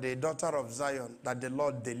for the daughter of Zion that the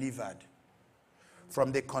Lord delivered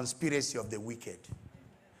from the conspiracy of the wicked.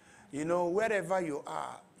 Wherever you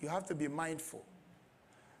are, you have to be mindful.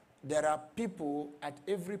 There are people at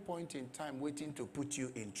every point in time waiting to put you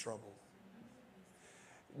in trouble.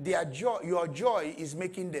 Your joy is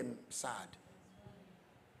making them sad.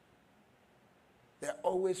 They're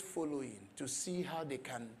always following to see how they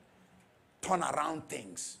can turn around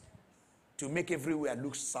things to make everywhere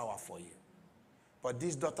look sour for you. But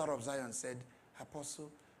this daughter of Zion said, Apostle,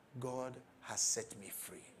 God has set me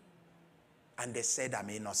free. And they said I'm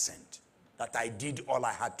innocent, that I did all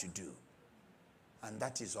I had to do. And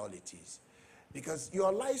that is all it is. Because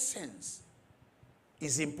your license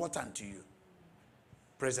is important to you.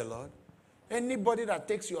 Praise the Lord. Anybody that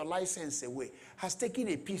takes your license away has taken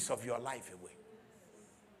a piece of your life away.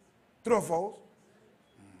 True or false?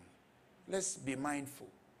 Let's be mindful.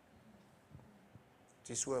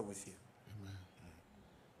 It is well with you.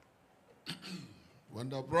 Amen. When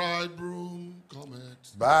the bridegroom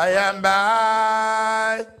cometh, By and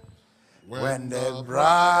by, when the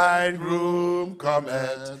bridegroom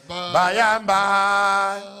cometh, by and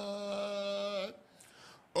by,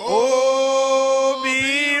 oh,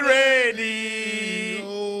 be ready,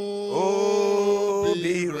 oh,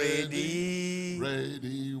 be ready,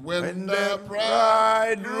 ready when the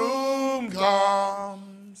bridegroom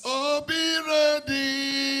comes, oh, be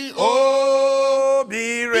ready, oh,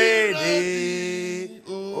 be ready,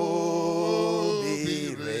 oh,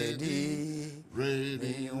 be ready,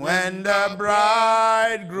 ready when the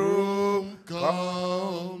bridegroom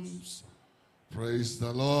comes. Praise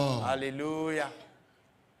the Lord. Hallelujah.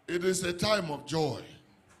 It is a time of joy.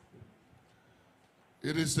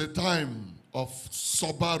 It is a time of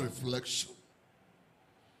sober reflection.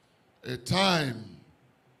 A time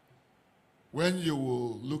when you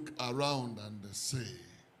will look around and say,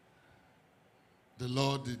 the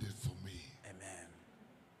Lord did it for me. Amen.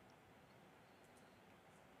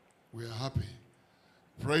 We are happy.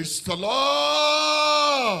 Praise the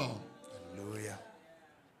Lord. Hallelujah.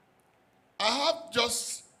 I have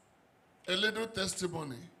just a little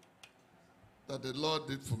testimony that the Lord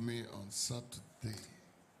did for me on Saturday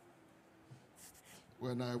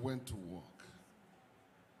when I went to work.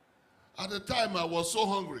 At the time, I was so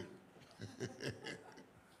hungry.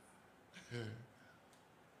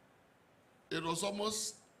 It was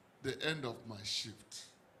almost the end of my shift.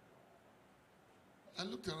 I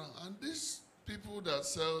looked around, and these people that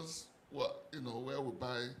sells, well, you know, where we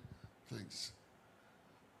buy things,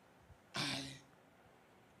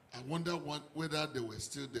 I wonder whether they were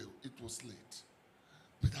still there. It was late,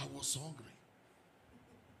 but I was hungry.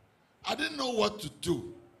 I didn't know what to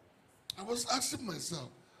do. I was asking myself,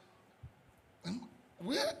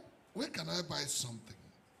 where can I buy something?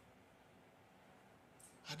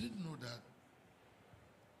 I didn't know that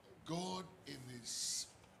God, in his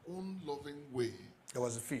own loving way, There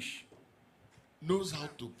was a fish. knows how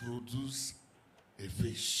to produce a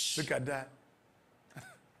fish Look at that.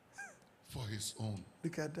 for his own.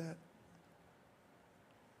 Look at that.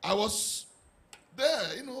 I was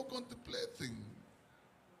there, you know, contemplating.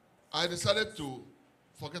 I decided to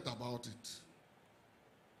forget about it.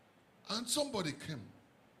 And somebody came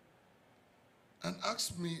and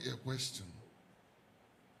asked me a question.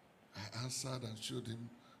 I answered and showed him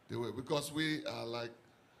the way, because we are like,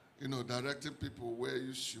 you know, directing people where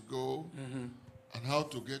you should go and how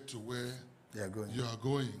to get to where They are going. you are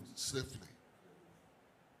going safely.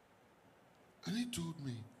 And he told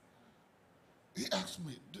me, he asked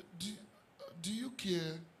me, do you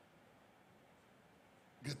care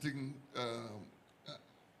getting,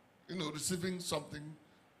 you know, receiving something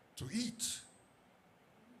to eat?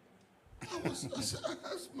 I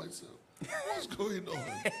asked myself, what's going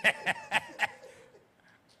on?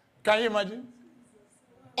 Can you imagine?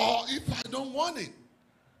 Or if I don't want it,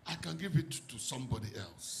 I can give it to somebody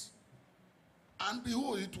else. And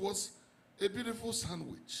behold, it was a beautiful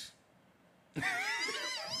sandwich.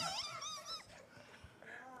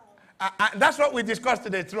 That's what we discussed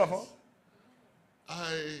today, two of us.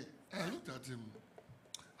 I looked at him.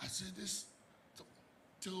 I said, this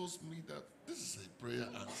tells me that this is a prayer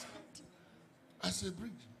answered. I said,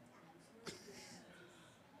 bring it.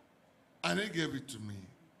 And he gave it to me.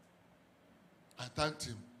 I thanked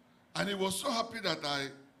him. And he was so happy that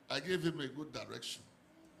I gave him a good direction.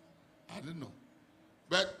 I didn't know.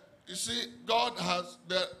 But you see, God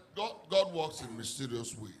works in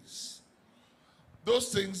mysterious ways. Those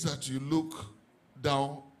things that you look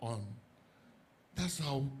down on, that's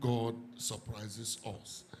how God surprises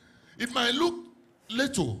us. It might look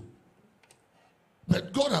little,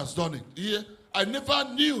 but God has done it. Yeah, I never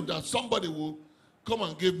knew that somebody will come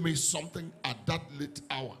and give me something at that late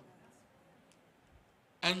hour.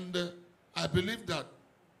 And I believe that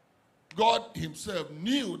God himself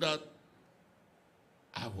knew that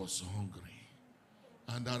I was hungry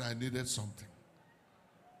and that I needed something.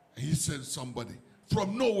 And he sent somebody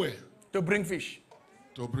from nowhere To bring fish.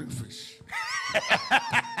 to bring fish.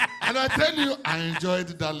 And I tell you, I enjoyed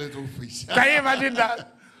that little fish. Can you imagine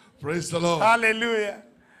that? Praise the Lord. Hallelujah.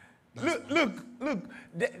 Look.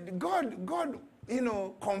 God, you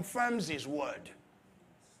know, confirms his word.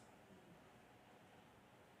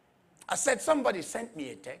 I said, somebody sent me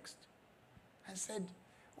a text. I said,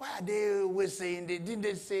 why are they always saying, didn't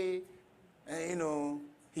they say, you know,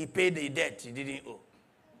 he paid the debt he didn't owe?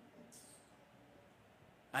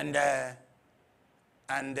 And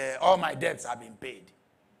all my debts have been paid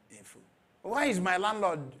in full. Why is my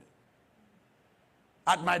landlord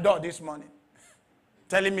at my door this morning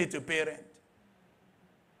telling me to pay rent?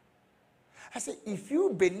 I said, if you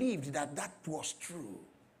believed that that was true,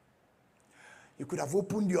 you could have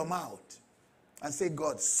opened your mouth and said,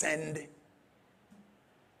 God, send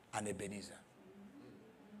an Ebenezer.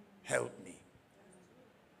 Help me.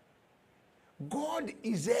 God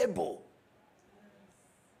is able,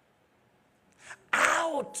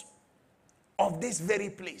 out of this very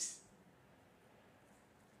place,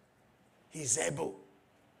 he's able.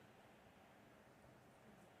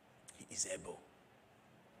 He is able.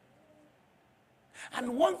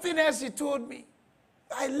 And one thing else he told me,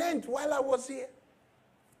 I learned while I was here.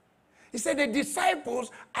 He said the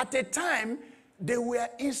disciples, at a time, they were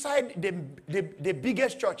inside the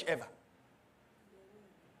biggest church ever.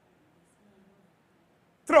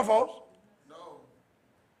 True or false? No.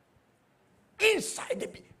 Inside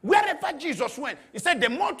wherever Jesus went, he said the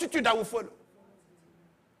multitude that will follow.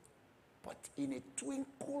 But in a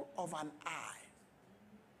twinkle of an eye,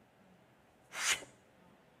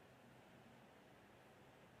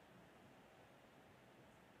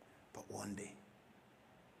 but one day,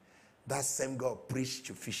 that same God preached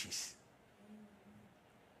to fishes.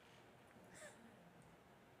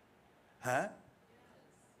 Huh?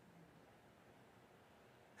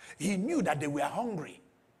 He knew that they were hungry.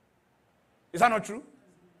 Is that not true?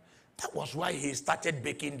 That was why he started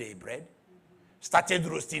baking the bread, started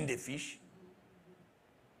roasting the fish.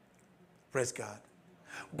 Praise God.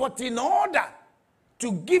 But in order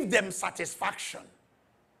to give them satisfaction,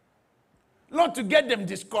 not to get them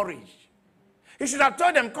discouraged, he should have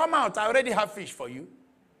told them, come out, I already have fish for you.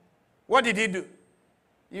 What did he do?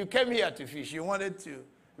 You came here to fish. You wanted to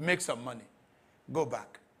make some money. Go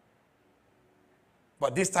back.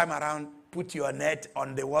 But this time around, put your net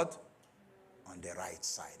on the what? On the right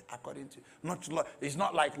side. According to, it's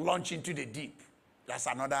not like launch into the deep. That's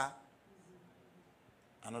another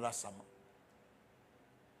sermon.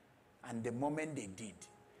 And the moment they did,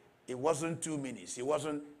 it wasn't 2 minutes. It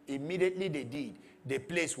wasn't, immediately they did. The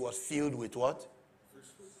place was filled with what?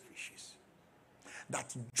 Fishes.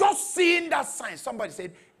 That just seeing that sign, somebody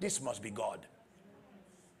said, this must be God.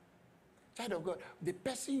 Child of God, the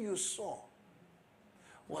person you saw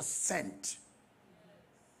was sent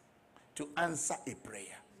to answer a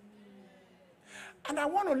prayer. And I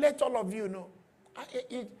want to let all of you know,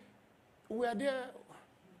 were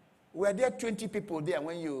there 20 people there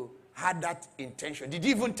when you had that intention? Did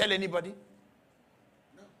you even tell anybody?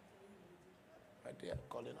 No. Right there,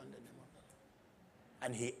 calling on the name of God.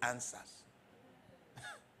 And he answers.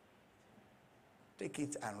 Take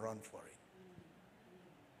it and run for it.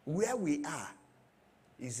 Where we are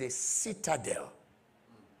is a citadel,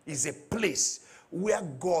 is a place where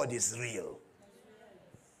God is real.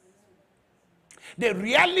 The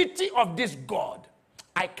reality of this God,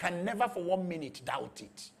 I can never for 1 minute doubt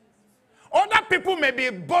it. Other people may be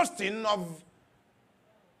boasting of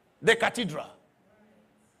the cathedral,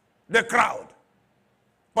 the crowd,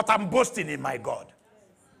 but I'm boasting in my God.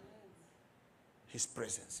 His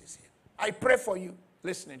presence is here. I pray for you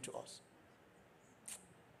listening to us.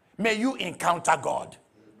 May you encounter God.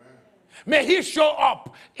 Amen. May he show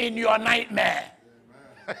up in your nightmare.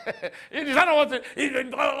 Is that not what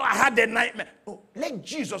I had a nightmare? No, let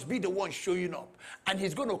Jesus be the one showing up, and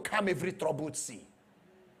he's going to calm every troubled sea.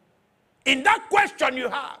 In that question you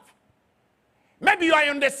have, maybe you are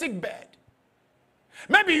on the sick bed.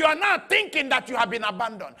 Maybe you are now thinking that you have been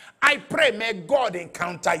abandoned. I pray, may God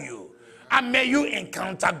encounter you. And may you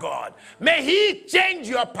encounter God. May he change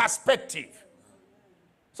your perspective.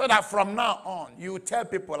 So that from now on, you tell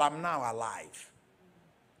people, I'm now alive.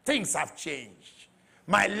 Things have changed.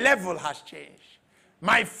 My level has changed.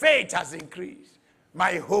 My faith has increased.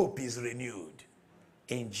 My hope is renewed.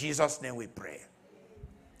 In Jesus' name we pray.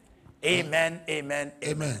 Amen, amen,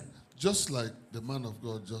 amen. Just like the man of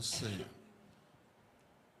God just said,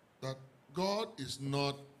 that God is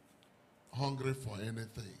not hungry for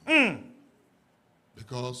anything.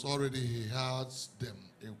 Because already he has them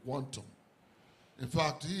in quantum. In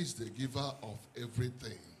fact, he is the giver of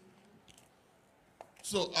everything.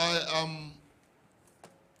 So I am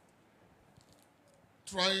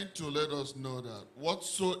trying to let us know that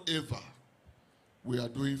whatsoever we are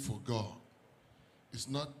doing for God is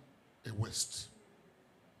not a waste.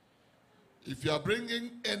 If you are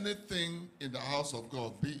bringing anything in the house of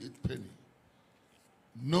God, be it penny,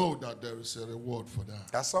 know that there is a reward for that.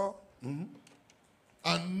 That's all. Mm-hmm.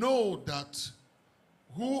 And know that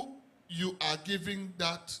who you are giving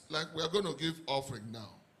that, like we are going to give offering now.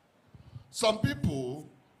 Some people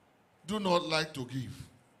do not like to give.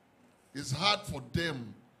 It's hard for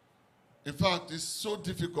them. In fact, it's so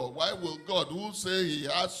difficult. Why will God, who say he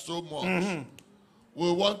has so much,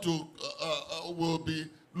 will want to, will be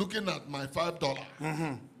looking at my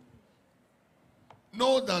 $5?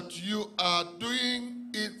 Know that you are doing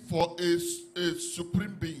it for a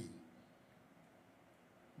supreme being.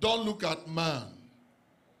 Don't look at man.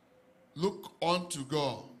 Look unto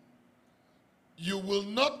God. You will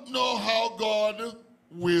not know how God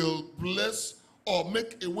will bless or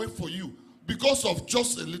make a way for you because of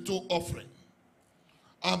just a little offering.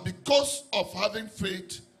 And because of having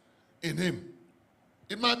faith in him.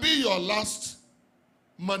 It might be your last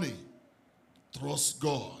money. Trust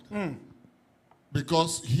God.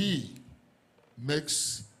 Because he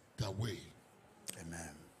makes the way. Amen.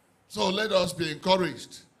 So let us be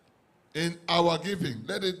encouraged in our giving.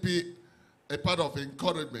 Let it be a part of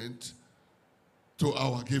encouragement to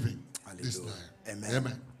our giving. Hallelujah. This time. Amen.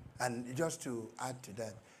 Amen. And just to add to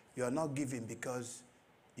that, you are not giving because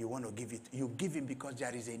you want to give it. You're giving because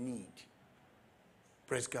there is a need.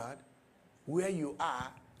 Praise God. Where you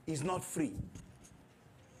are is not free.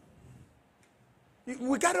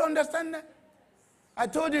 We got to understand that. I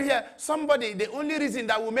told you here, somebody, the only reason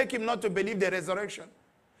that will make him not to believe the resurrection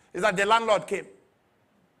is that the landlord came.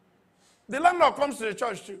 The landlord comes to the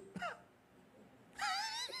church too.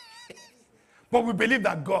 But we believe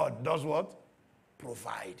that God does what?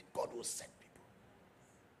 provide. God will send people.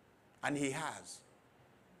 And he has.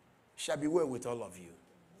 Shall be well with all of you.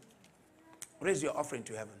 Raise your offering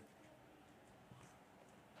to heaven.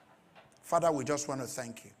 Father, we just want to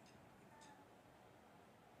thank you.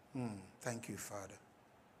 Thank you, Father.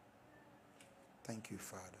 Thank you,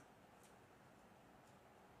 Father.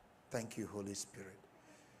 Thank you, Holy Spirit.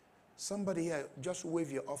 Somebody here, just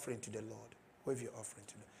wave your offering to the Lord. Wave your offering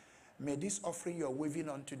to the Lord. May this offering you're waving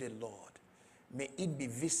unto the Lord, may it be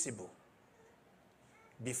visible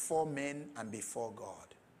before men and before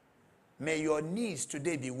God. May your needs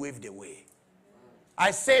today be waved away.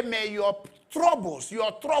 I say, may your troubles,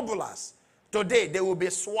 your troublers, today they will be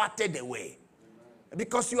swatted away.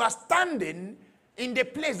 Because you are standing in the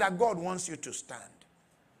place that God wants you to stand.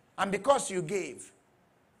 And because you gave,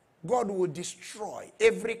 God will destroy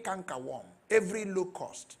every cankerworm, every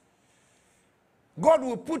locust. God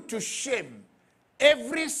will put to shame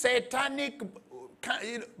every satanic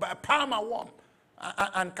palmer worm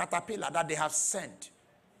and caterpillar that they have sent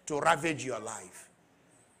to ravage your life.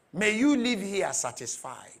 May you live here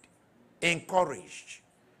satisfied, encouraged,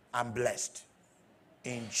 and blessed.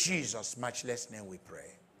 In Jesus' matchless name we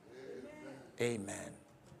pray. Amen.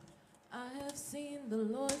 I have seen the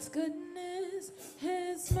Lord's goodness,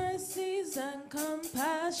 his mercies and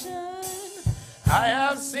compassion. I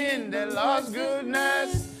have seen the Lord's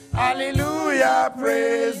goodness. Hallelujah,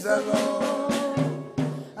 praise the Lord.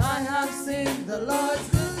 I have seen the Lord's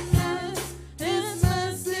goodness, his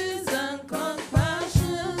mercies and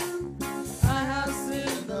compassion. I have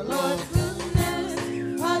seen the Lord's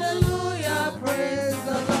goodness. Hallelujah, praise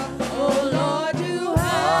the Lord. Oh Lord, you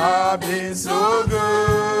have been so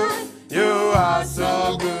good. You are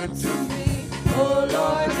so good to me. Oh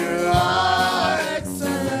Lord, You are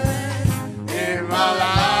excellent in my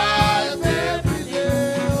life every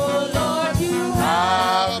day. Oh Lord, you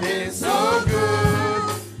have been so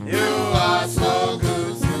good. You are so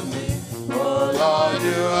good to me. Oh Lord,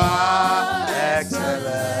 you are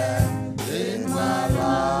excellent in my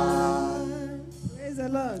life. Praise the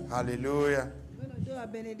Lord. Hallelujah. We're going to do a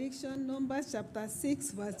benediction, Numbers chapter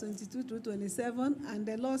 6, verse 22 through 27. And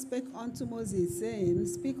the Lord spake unto Moses, saying,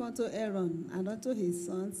 Speak unto Aaron and unto his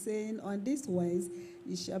sons, saying, On this wise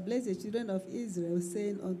ye shall bless the children of Israel,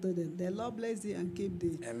 saying unto them, The Lord bless thee and keep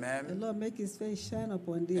thee. Amen. The Lord make his face shine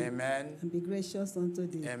upon thee. Amen. And be gracious unto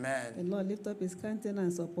thee. Amen. The Lord lift up his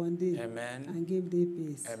countenance upon thee. Amen. And give thee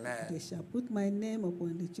peace. Amen. They shall put my name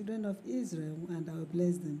upon the children of Israel, and I will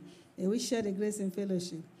bless them. And we share the grace and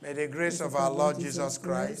fellowship. May the grace of our Lord Jesus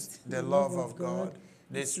Christ, the love of God,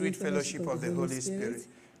 the sweet fellowship of the Holy Spirit,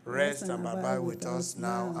 rest and abide with us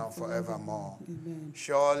now and forevermore. Amen.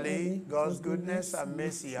 Surely God's goodness and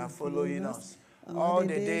mercy are following us all the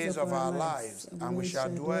days of our lives, and we shall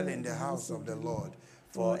dwell in the house of the Lord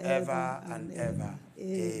forever and ever.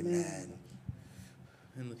 Amen.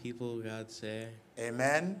 And the people of God say,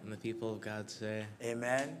 Amen. and the people of God say,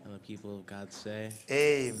 Amen. and the people of God say,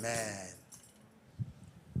 Amen.